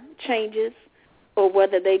behavior changes or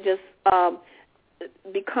whether they just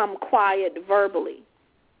become quiet verbally.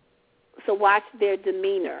 So watch their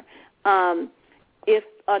demeanor. If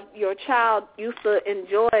your child used to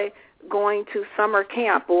enjoy going to summer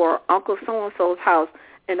camp or Uncle so-and-so's house,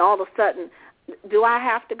 and all of a sudden, do I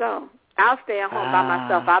have to go? I'll stay at home by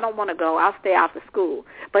myself. I don't want to go. I'll stay after school.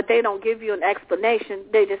 But they don't give you an explanation.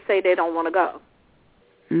 They just say they don't want to go.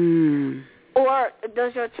 Or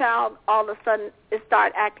does your child all of a sudden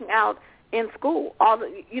start acting out in school?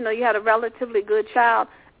 You had a relatively good child,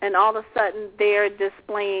 and all of a sudden they're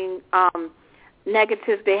displaying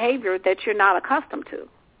negative behavior that you're not accustomed to.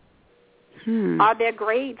 Are their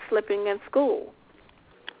grades slipping in school?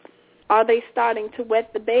 Are they starting to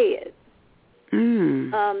wet the bed?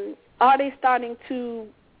 Are they starting to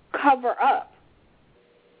cover up?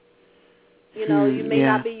 You may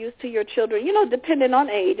not be used to your children, depending on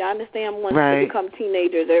age. I understand once they become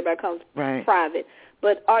teenagers, everybody becomes private.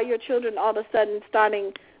 But are your children all of a sudden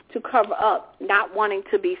starting to cover up, not wanting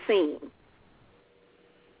to be seen?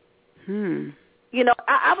 I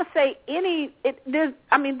would say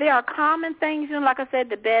there are common things, like I said,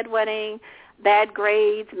 the bedwetting, bad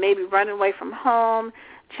grades, maybe running away from home,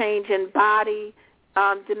 change in body,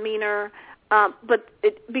 demeanor. But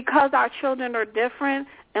because our children are different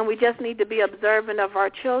and we just need to be observant of our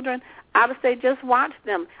children, I would say just watch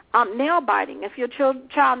them. Nail biting. If your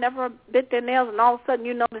child never bit their nails and all of a sudden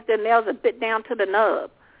you notice their nails are bit down to the nub,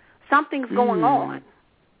 something's going on.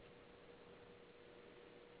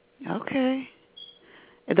 Okay.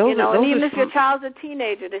 And even if your child's a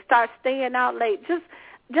teenager, they start staying out late, just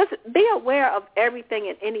be aware of everything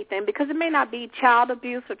and anything, because it may not be child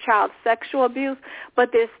abuse or child sexual abuse,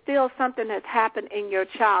 but there's still something that's happened in your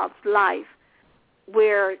child's life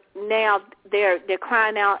where now they're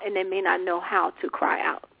crying out and they may not know how to cry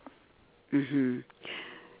out.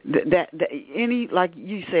 Like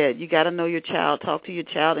you said, you got to know your child, talk to your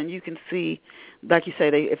child, and you can see, like you say,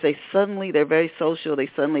 if they're very social, they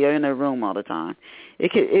suddenly are in their room all the time.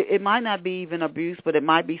 It might not be even abuse, but it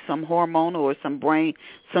might be some hormonal or some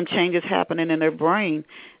changes happening in their brain.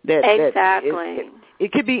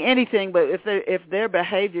 It could be anything, but if their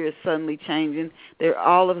behavior is suddenly changing, they're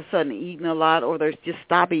all of a sudden eating a lot, or they're just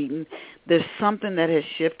stop eating, there's something that has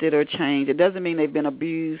shifted or changed. It doesn't mean they've been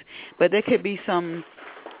abused, but there could be some,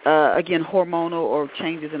 again, hormonal or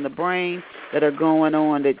changes in the brain that are going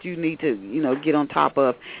on that you need to, get on top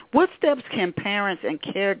of. What steps can parents and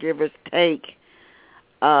caregivers take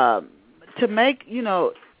to make,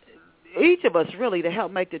 each of us really, to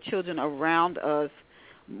help make the children around us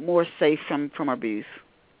more safe from abuse?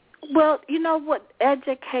 Well, you know what?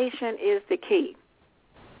 Education is the key.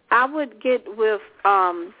 I would get with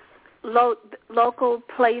local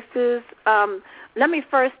places. Let me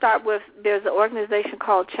first start with, there's an organization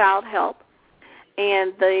called Child Help,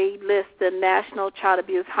 and they list the National Child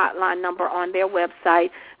Abuse Hotline number on their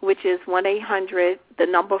website, which is 1-800, the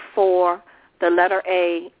number 4, the letter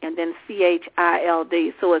A, and then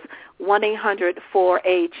CHILD. So it's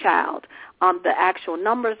 1-800-4A-CHILD. The actual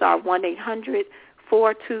numbers are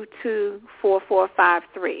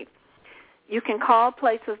 1-800-422-4453. You can call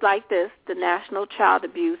places like this, the National Child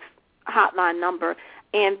Abuse Hotline number,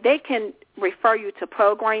 and they can refer you to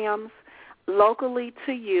programs locally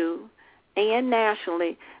to you and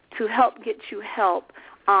nationally to help get you help,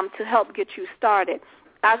 to help get you started.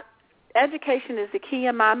 Education is the key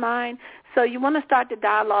in my mind. So you want to start the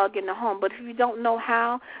dialogue in the home, but if you don't know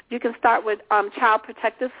how, you can start with Child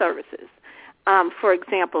Protective Services, for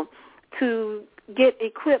example, to get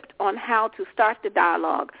equipped on how to start the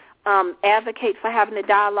dialogue. Advocate for having the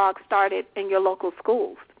dialogue started in your local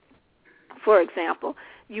schools, for example.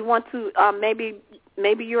 You want to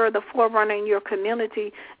maybe you're the forerunner in your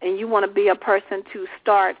community and you want to be a person to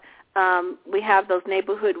start. We have those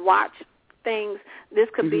neighborhood watch things. This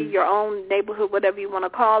could be your own neighborhood, whatever you want to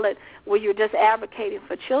call it, where you're just advocating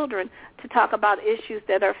for children to talk about issues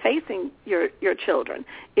that are facing your children.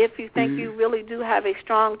 If you think you really do have a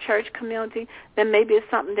strong church community, then maybe it's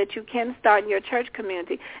something that you can start in your church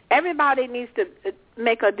community. Everybody needs to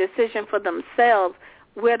make a decision for themselves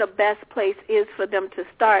where the best place is for them to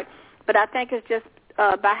start. But I think it's just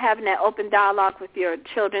by having that open dialogue with your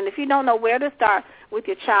children. If you don't know where to start with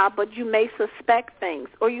your child, but you may suspect things,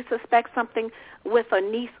 or you suspect something with a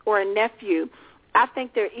niece or a nephew, I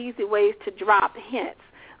think there are easy ways to drop hints.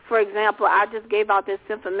 For example, I just gave out this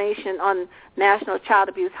information on National Child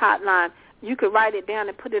Abuse Hotline. You could write it down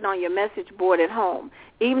and put it on your message board at home.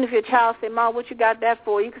 Even if your child say, Mom, what you got that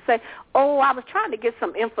for? You could say, oh, I was trying to get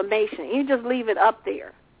some information. You just leave it up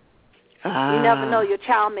there. You never know. Your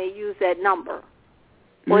child may use that number,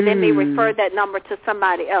 or they may refer that number to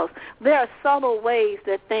somebody else. There are subtle ways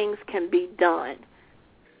that things can be done.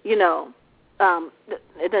 You know,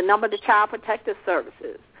 the number to Child Protective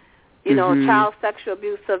Services, you know, child sexual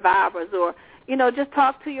abuse survivors, or, you know, just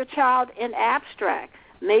talk to your child in abstract.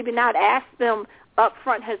 Maybe not ask them up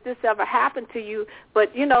front, has this ever happened to you?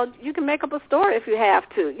 But, you know, you can make up a story if you have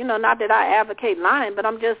to. You know, not that I advocate lying, but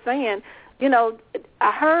I'm just saying, you know,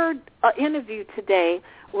 I heard an interview today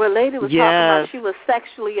where a lady was talking about she was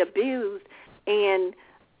sexually abused, and,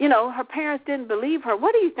 you know, her parents didn't believe her.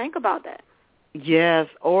 What do you think about that? Yes,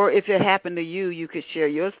 or if it happened to you, you could share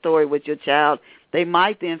your story with your child. They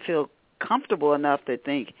might then feel comfortable enough to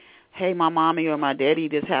think, hey, my mommy or my daddy,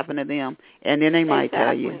 this happened to them, and then they might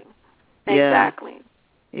tell you. Exactly.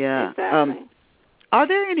 Yeah. Exactly. Are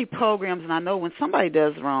there any programs, and I know when somebody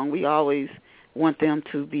does wrong, we always want them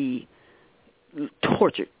to be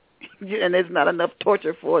tortured, and there's not enough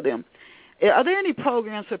torture for them. Are there any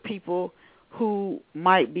programs for people who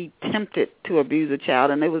might be tempted to abuse a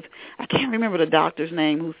child? And I can't remember the doctor's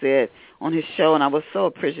name who said on his show, and I was so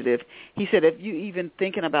appreciative. He said if you even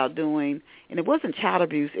thinking about doing, and it wasn't child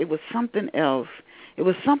abuse, it was something else. It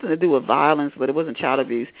was something to do with violence, but it wasn't child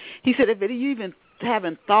abuse. He said if you even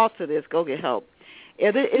having thoughts of this, go get help.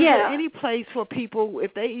 Is there any place for people,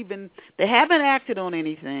 if they haven't acted on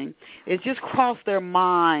anything, it's just crossed their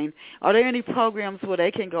mind, are there any programs where they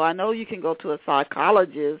can go? I know you can go to a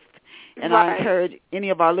psychologist, and I encourage any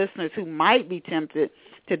of our listeners who might be tempted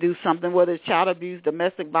to do something, whether it's child abuse,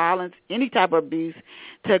 domestic violence, any type of abuse,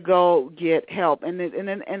 to go get help.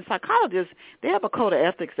 And psychologists, they have a code of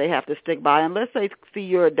ethics they have to stick by. Unless they see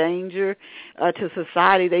you're a danger to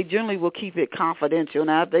society, they generally will keep it confidential.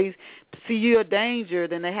 Now, if they see you're a danger,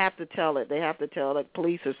 then they have to tell it. They have to tell the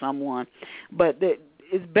police or someone. But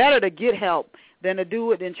it's better to get help than to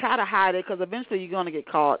do it and try to hide it, because eventually you're going to get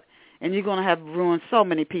caught. And you're going to have ruined so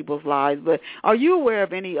many people's lives. But are you aware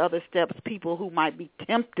of any other steps, people who might be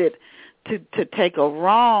tempted to take a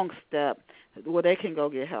wrong step, where they can go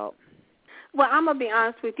get help? Well, I'm going to be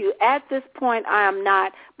honest with you. At this point, I am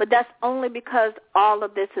not, but that's only because all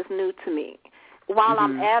of this is new to me. While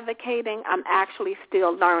I'm advocating, I'm actually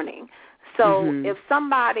still learning. So if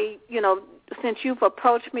somebody, you know, since you've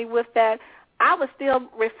approached me with that, I would still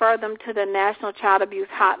refer them to the National Child Abuse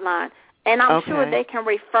Hotline. And I'm sure they can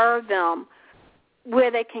refer them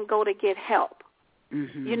where they can go to get help.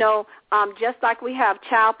 You know, just like we have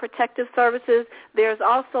child protective services, there's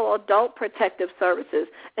also adult protective services.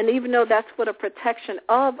 And even though that's for the protection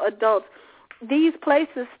of adults, these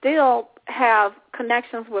places still have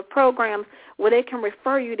connections with programs where they can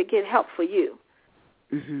refer you to get help for you.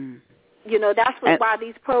 You know, that's why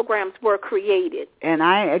these programs were created. And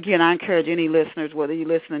I encourage any listeners, whether you're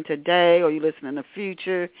listening today or you listen in the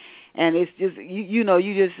future, and it's just, you know,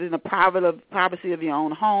 you just in the privacy of your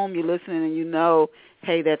own home, you're listening and you know,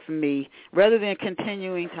 hey, that's me. Rather than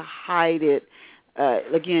continuing to hide it,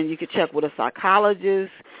 again, you could check with a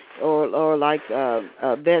psychologist, or like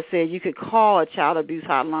Beth said, you could call a child abuse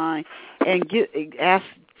hotline and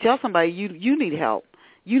tell somebody you need help.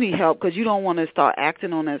 You need help because you don't want to start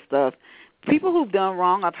acting on that stuff. People who've done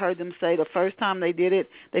wrong, I've heard them say the first time they did it,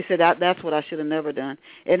 they said, that's what I should have never done.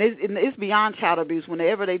 And it's beyond child abuse.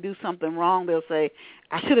 Whenever they do something wrong, they'll say,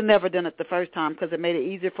 I should have never done it the first time because it made it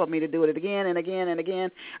easier for me to do it again and again and again.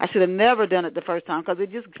 I should have never done it the first time because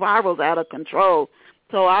it just spirals out of control.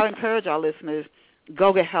 So I encourage our listeners,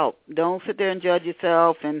 go get help. Don't sit there and judge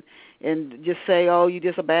yourself and just say, oh, you're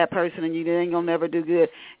just a bad person and you ain't going to never do good.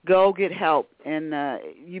 Go get help, and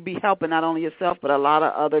you be helping not only yourself but a lot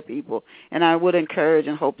of other people. And I would encourage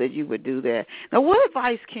and hope that you would do that. Now, what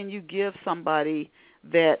advice can you give somebody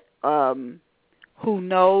that who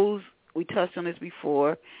knows, we touched on this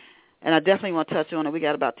before, and I definitely want to touch on it. We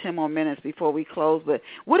got about 10 more minutes before we close. But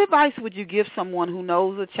what advice would you give someone who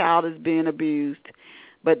knows a child is being abused,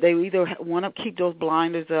 but they either want to keep those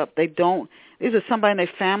blinders up, they don't, is it somebody in their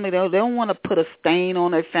family, they don't want to put a stain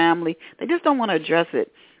on their family, they just don't want to address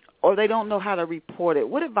it, or they don't know how to report it?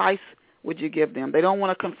 What advice would you give them? They don't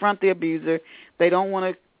want to confront the abuser, they don't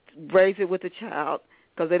want to raise it with the child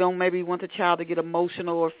because they don't maybe want the child to get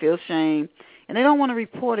emotional or feel shame, and they don't want to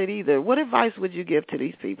report it either. What advice would you give to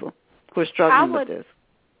these people? who are struggling with this?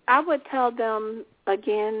 I would tell them,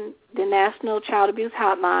 again, the National Child Abuse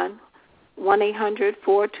Hotline,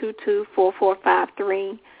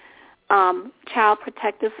 1-800-422-4453, Child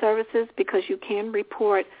Protective Services, because you can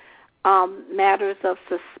report matters of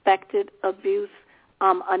suspected abuse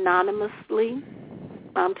anonymously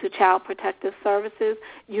to Child Protective Services.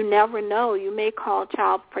 You never know. You may call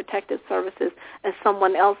Child Protective Services and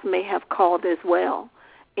someone else may have called as well,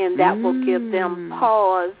 and that will give them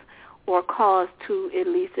pause or cause to at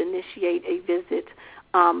least initiate a visit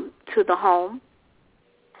to the home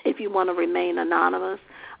if you want to remain anonymous.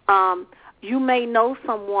 You may know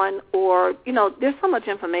someone, or, there's so much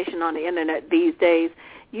information on the Internet these days.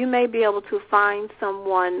 You may be able to find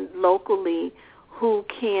someone locally who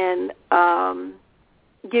can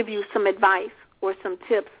give you some advice or some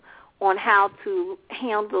tips on how to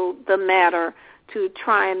handle the matter, to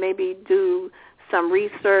try and maybe do some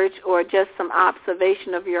research or just some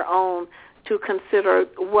observation of your own to consider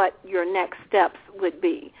what your next steps would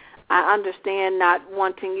be. I understand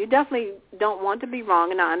you definitely don't want to be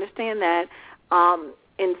wrong, and I understand that.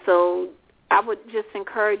 And so I would just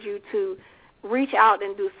encourage you to reach out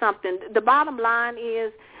and do something. The bottom line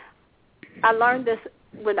is, I learned this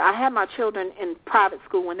when I had my children in private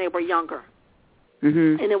school when they were younger,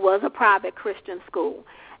 and it was a private Christian school.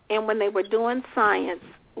 And when they were doing science,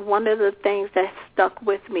 one of the things that stuck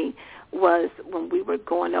with me was when we were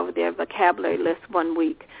going over their vocabulary list one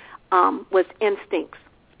week was instincts.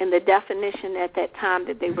 And the definition at that time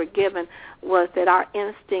that they were given was that our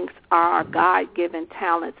instincts are our God-given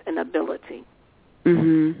talents and ability.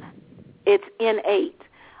 It's innate.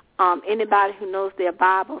 Anybody who knows their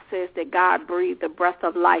Bible says that God breathed the breath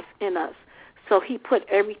of life in us. So he put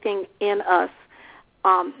everything in us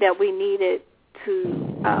that we needed to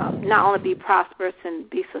not only be prosperous and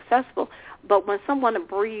be successful, but when someone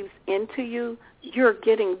breathes into you, you're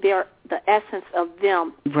getting the essence of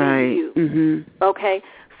them in you. Okay?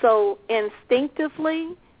 So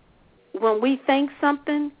instinctively, when we think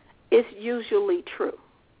something, it's usually true.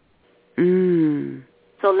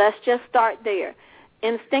 So let's just start there.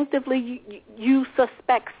 Instinctively, you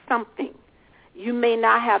suspect something. You may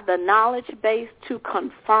not have the knowledge base to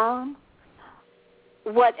confirm.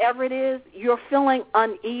 Whatever it is, you're feeling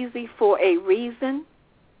uneasy for a reason.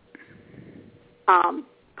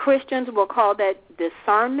 Christians will call that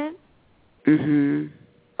discernment.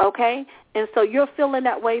 Okay? And so you're feeling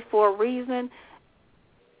that way for a reason.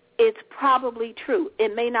 It's probably true.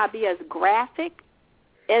 It may not be as graphic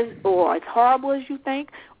or as horrible as you think,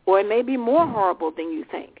 or it may be more horrible than you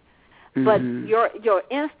think. But your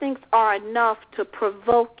instincts are enough to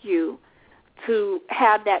provoke you to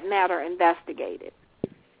have that matter investigated.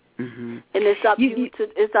 And it's up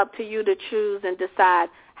to you to choose and decide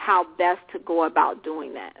how best to go about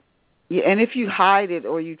doing that. Yeah, and if you hide it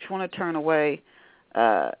or you want to turn away,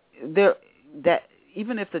 even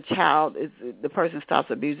if the person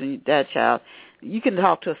stops abusing that child, you can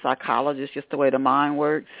talk to a psychologist, just the way the mind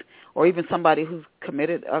works, or even somebody who's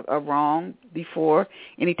committed a wrong before,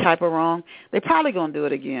 any type of wrong. They're probably going to do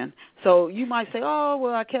it again. So you might say, oh,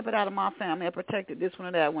 well, I kept it out of my family. I protected this one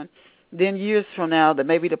or that one. Then years from now, that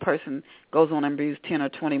maybe the person goes on and abuses 10 or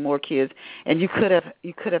 20 more kids, and you could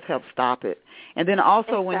have helped stop it. And then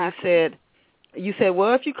also when you said,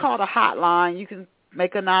 well, if you call the hotline, you can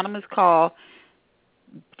make an anonymous call.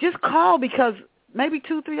 Just call, because maybe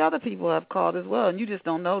 2-3 other people have called as well, and you just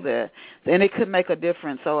don't know that. And it could make a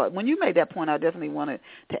difference. So when you made that point, I definitely wanted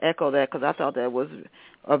to echo that, because I thought that was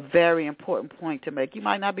a very important point to make. You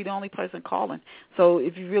might not be the only person calling. So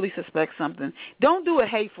if you really suspect something, don't do it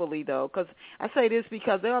hatefully, though, because I say this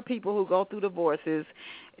because there are people who go through divorces,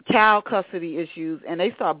 child custody issues, and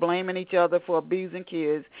they start blaming each other for abusing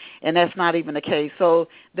kids, and that's not even the case. So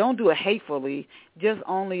don't do it hatefully, just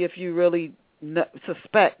only if you really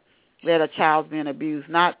suspect that a child's being abused,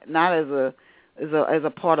 not as a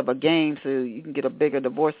part of a game so you can get a bigger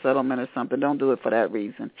divorce settlement or something. Don't do it for that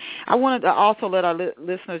reason. I wanted to also let our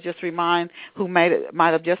listeners just remind who might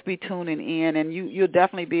have just be tuning in, and you'll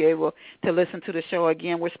definitely be able to listen to the show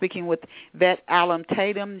again. We're speaking with Vet Alum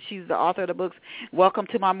Tatum. She's the author of the books Welcome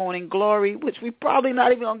to My Morning Glory, which we probably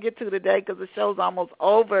not even going to get to today because the show's almost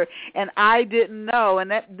over, and I didn't know. And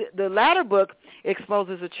that the latter book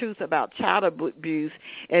exposes the truth about child abuse.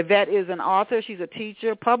 And Vet is an author. She's a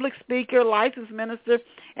teacher, public speaker, licensed minister,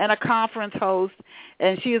 and a conference host.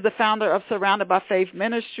 And she is the founder of Surrounded by Faith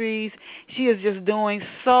Ministries. She is just doing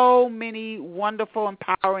so many wonderful,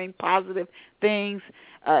 empowering, positive things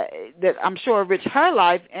that I'm sure enrich her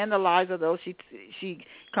life and the lives of those she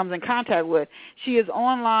comes in contact with. She is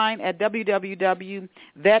online at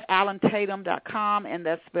www.vetalumtatum.com, and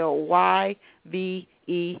that's spelled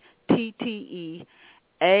YVETALUM TTEALLEN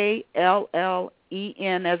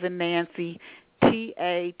as in Nancy,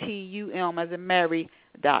 TATUM as in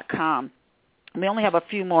Mary.com. We only have a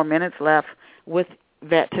few more minutes left with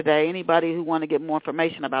Yvette today. Anybody who want to get more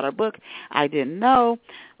information about her book, I Didn't Know,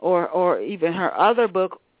 or even her other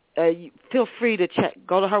book, feel free to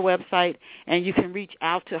go to her website, and you can reach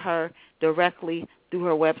out to her directly through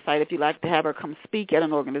her website. If you'd like to have her come speak at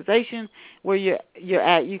an organization where you're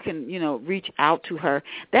at, you can, reach out to her.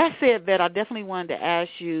 That said, Yvette, I definitely wanted to ask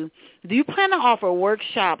you, do you plan to offer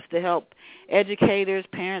workshops to help educators,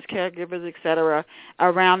 parents, caregivers, et cetera,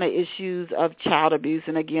 around the issues of child abuse?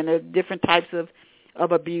 And again, there are different types of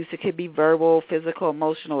abuse. It could be verbal, physical,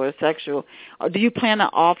 emotional, or sexual. Or do you plan to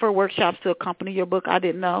offer workshops to accompany your book, I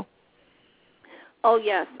Didn't Know? Oh,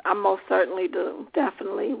 yes, I most certainly do,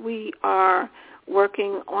 definitely. We are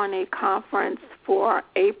working on a conference for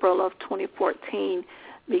April of 2014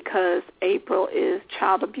 because April is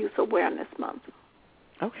Child Abuse Awareness Month.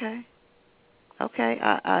 Okay.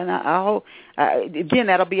 I hope, again,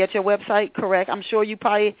 that'll be at your website, correct? I'm sure you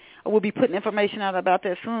probably will be putting information out about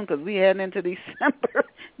that soon because we're heading into December.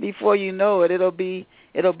 Before you know it, it'll be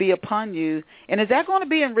upon you. And is that going to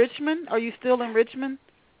be in Richmond? Are you still in Richmond?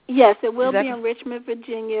 Yes, it will be in Richmond,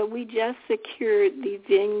 Virginia. We just secured the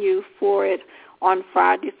venue for it on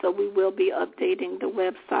Friday, so we will be updating the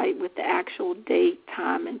website with the actual date,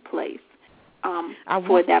 time, and place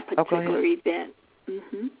for that particular event.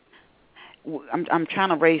 Mm-hmm. I'm trying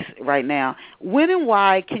to race right now. When and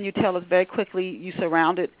why, can you tell us very quickly,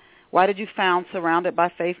 why did you found Surrounded by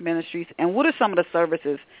Faith Ministries, and what are some of the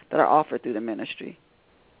services that are offered through the ministry?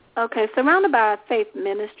 Okay, Surrounded by Faith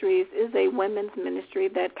Ministries is a women's ministry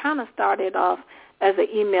that kind of started off as an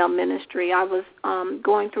email ministry. I was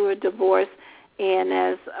going through a divorce, and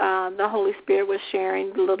as the Holy Spirit was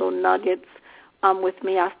sharing little nuggets with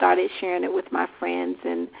me, I started sharing it with my friends,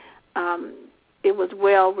 and it was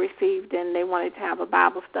well received, and they wanted to have a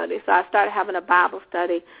Bible study. So I started having a Bible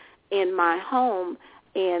study in my home,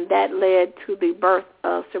 and that led to the birth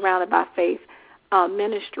of Surrounded by Faith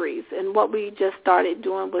Ministries. And what we just started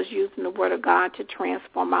doing was using the Word of God to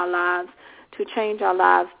transform our lives, to change our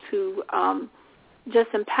lives, to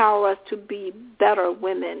just empower us to be better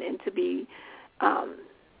women and to be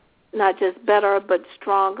not just better but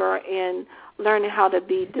stronger in learning how to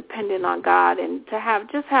be dependent on God and to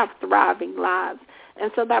have thriving lives.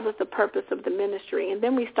 And so that was the purpose of the ministry. And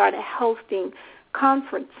then we started hosting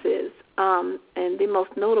conferences, and the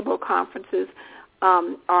most notable conferences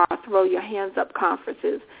are Throw Your Hands Up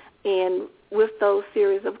conferences. And with those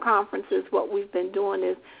series of conferences, what we've been doing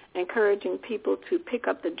is encouraging people to pick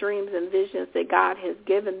up the dreams and visions that God has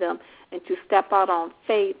given them and to step out on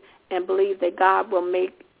faith and believe that God will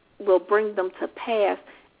bring them to pass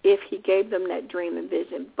if he gave them that dream and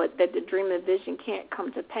vision, but that the dream and vision can't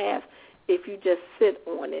come to pass if you just sit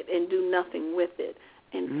on it and do nothing with it.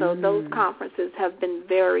 And so those conferences have been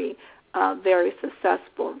very, very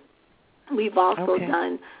successful. We've also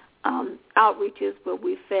done outreaches where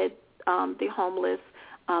we fed the homeless,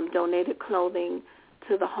 donated clothing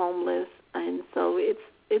to the homeless, and so it's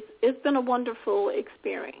been a wonderful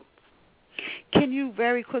experience. Can you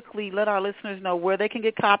very quickly let our listeners know where they can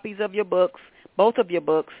get copies of your books, both of your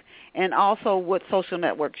books, and also what social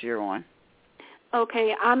networks you're on?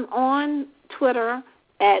 Okay, I'm on Twitter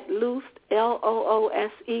at Loosed,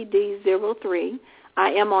 LOOSED03.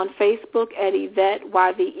 I am on Facebook at Yvette,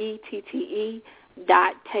 YVETTE,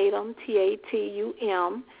 Tatum,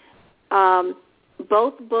 TATUM.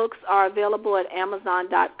 Both books are available at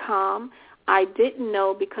Amazon.com. I Didn't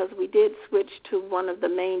Know, because we did switch to one of the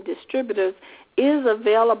main distributors, is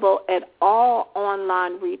available at all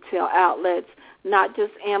online retail outlets, not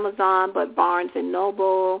just Amazon, but Barnes &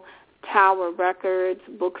 Noble, Tower Records,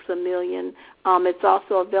 Books A Million. It's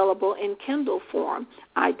also available in Kindle form,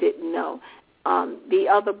 I Didn't Know. The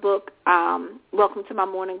other book, Welcome to My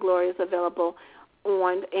Morning Glory, is available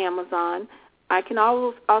on Amazon. I can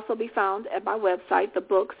also be found at my website, the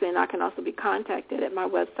books, and I can also be contacted at my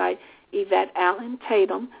website,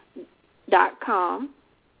 YvetteAllenTatum.com.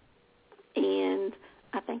 And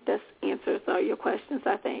I think that answers all your questions,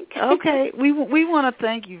 I think. Okay. We want to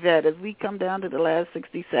thank Yvette as we come down to the last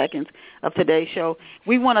 60 seconds of today's show.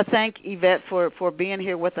 We want to thank Yvette for being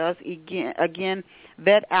here with us. Again,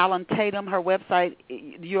 Yvette Allen Tatum, her website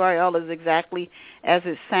URL is exactly as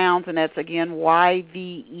it sounds, and that's, again,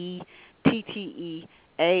 YvetteAllenTatum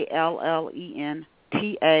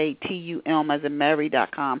as in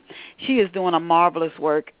Mary.com. She is doing a marvelous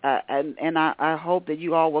work, and I hope that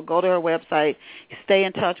you all will go to her website, stay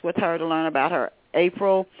in touch with her to learn about her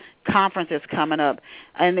April conference that's coming up.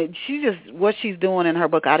 And what she's doing in her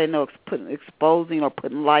book, I didn't know, exposing or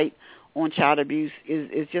putting light on child abuse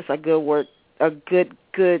is just a good work, a good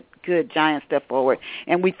giant step forward.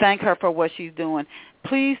 And we thank her for what she's doing.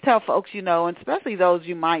 Please tell folks you know, and especially those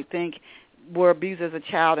you might think were abused as a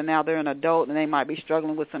child and now they're an adult and they might be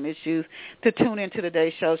struggling with some issues, to tune into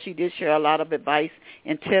today's show. She did share a lot of advice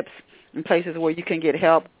and tips and places where you can get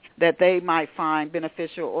help that they might find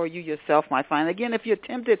beneficial or you yourself might find. Again, if you're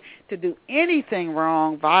tempted to do anything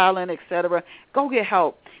wrong, violent, etc., go get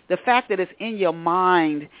help. The fact that it's in your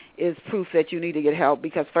mind is proof that you need to get help,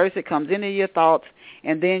 because first it comes into your thoughts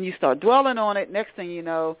and then you start dwelling on it. Next thing you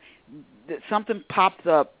know, something pops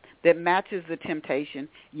up that matches the temptation.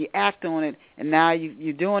 You act on it, and now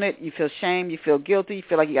you're doing it. You feel shame. You feel guilty. You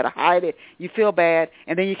feel like you got to hide it. You feel bad,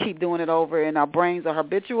 and then you keep doing it over, and our brains are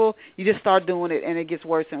habitual. You just start doing it, and it gets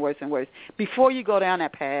worse and worse and worse. Before you go down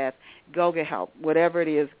that path, go get help. Whatever it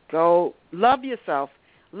is, go love yourself.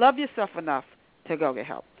 Love yourself enough to go get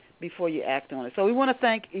help before you act on it. So we want to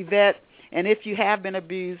thank Yvette, and if you have been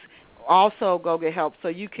abused, also go get help so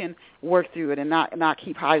you can work through it and not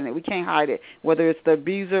keep hiding it. We can't hide it, whether it's the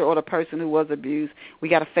abuser or the person who was abused. We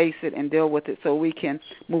got to face it and deal with it so we can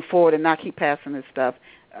move forward and not keep passing this stuff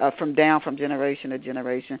from generation to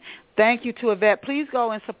generation. Thank you to Yvette. Please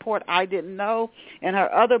go and support I Didn't Know. And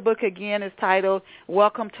her other book, again, is titled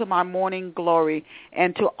Welcome to My Morning Glory.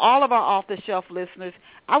 And to all of our off-the-shelf listeners,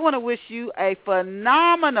 I want to wish you a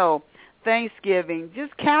phenomenal Thanksgiving.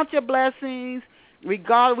 Just count your blessings.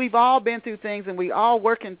 Regardless, we've all been through things and we all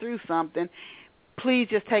working through something. Please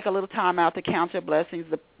just take a little time out to count your blessings,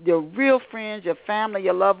 your real friends, your family,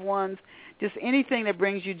 your loved ones, just anything that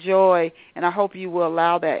brings you joy, and I hope you will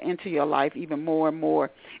allow that into your life even more and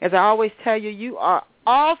more. As I always tell you, you are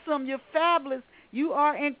awesome, you're fabulous, you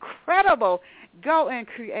are incredible. Go and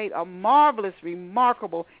create a marvelous,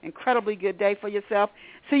 remarkable, incredibly good day for yourself.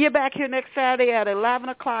 See you back here next Saturday at 11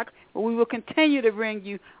 o'clock, where we will continue to bring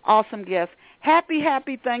you awesome guests.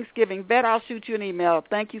 Happy Thanksgiving. Bet I'll shoot you an email.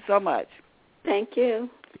 Thank you so much. Thank you.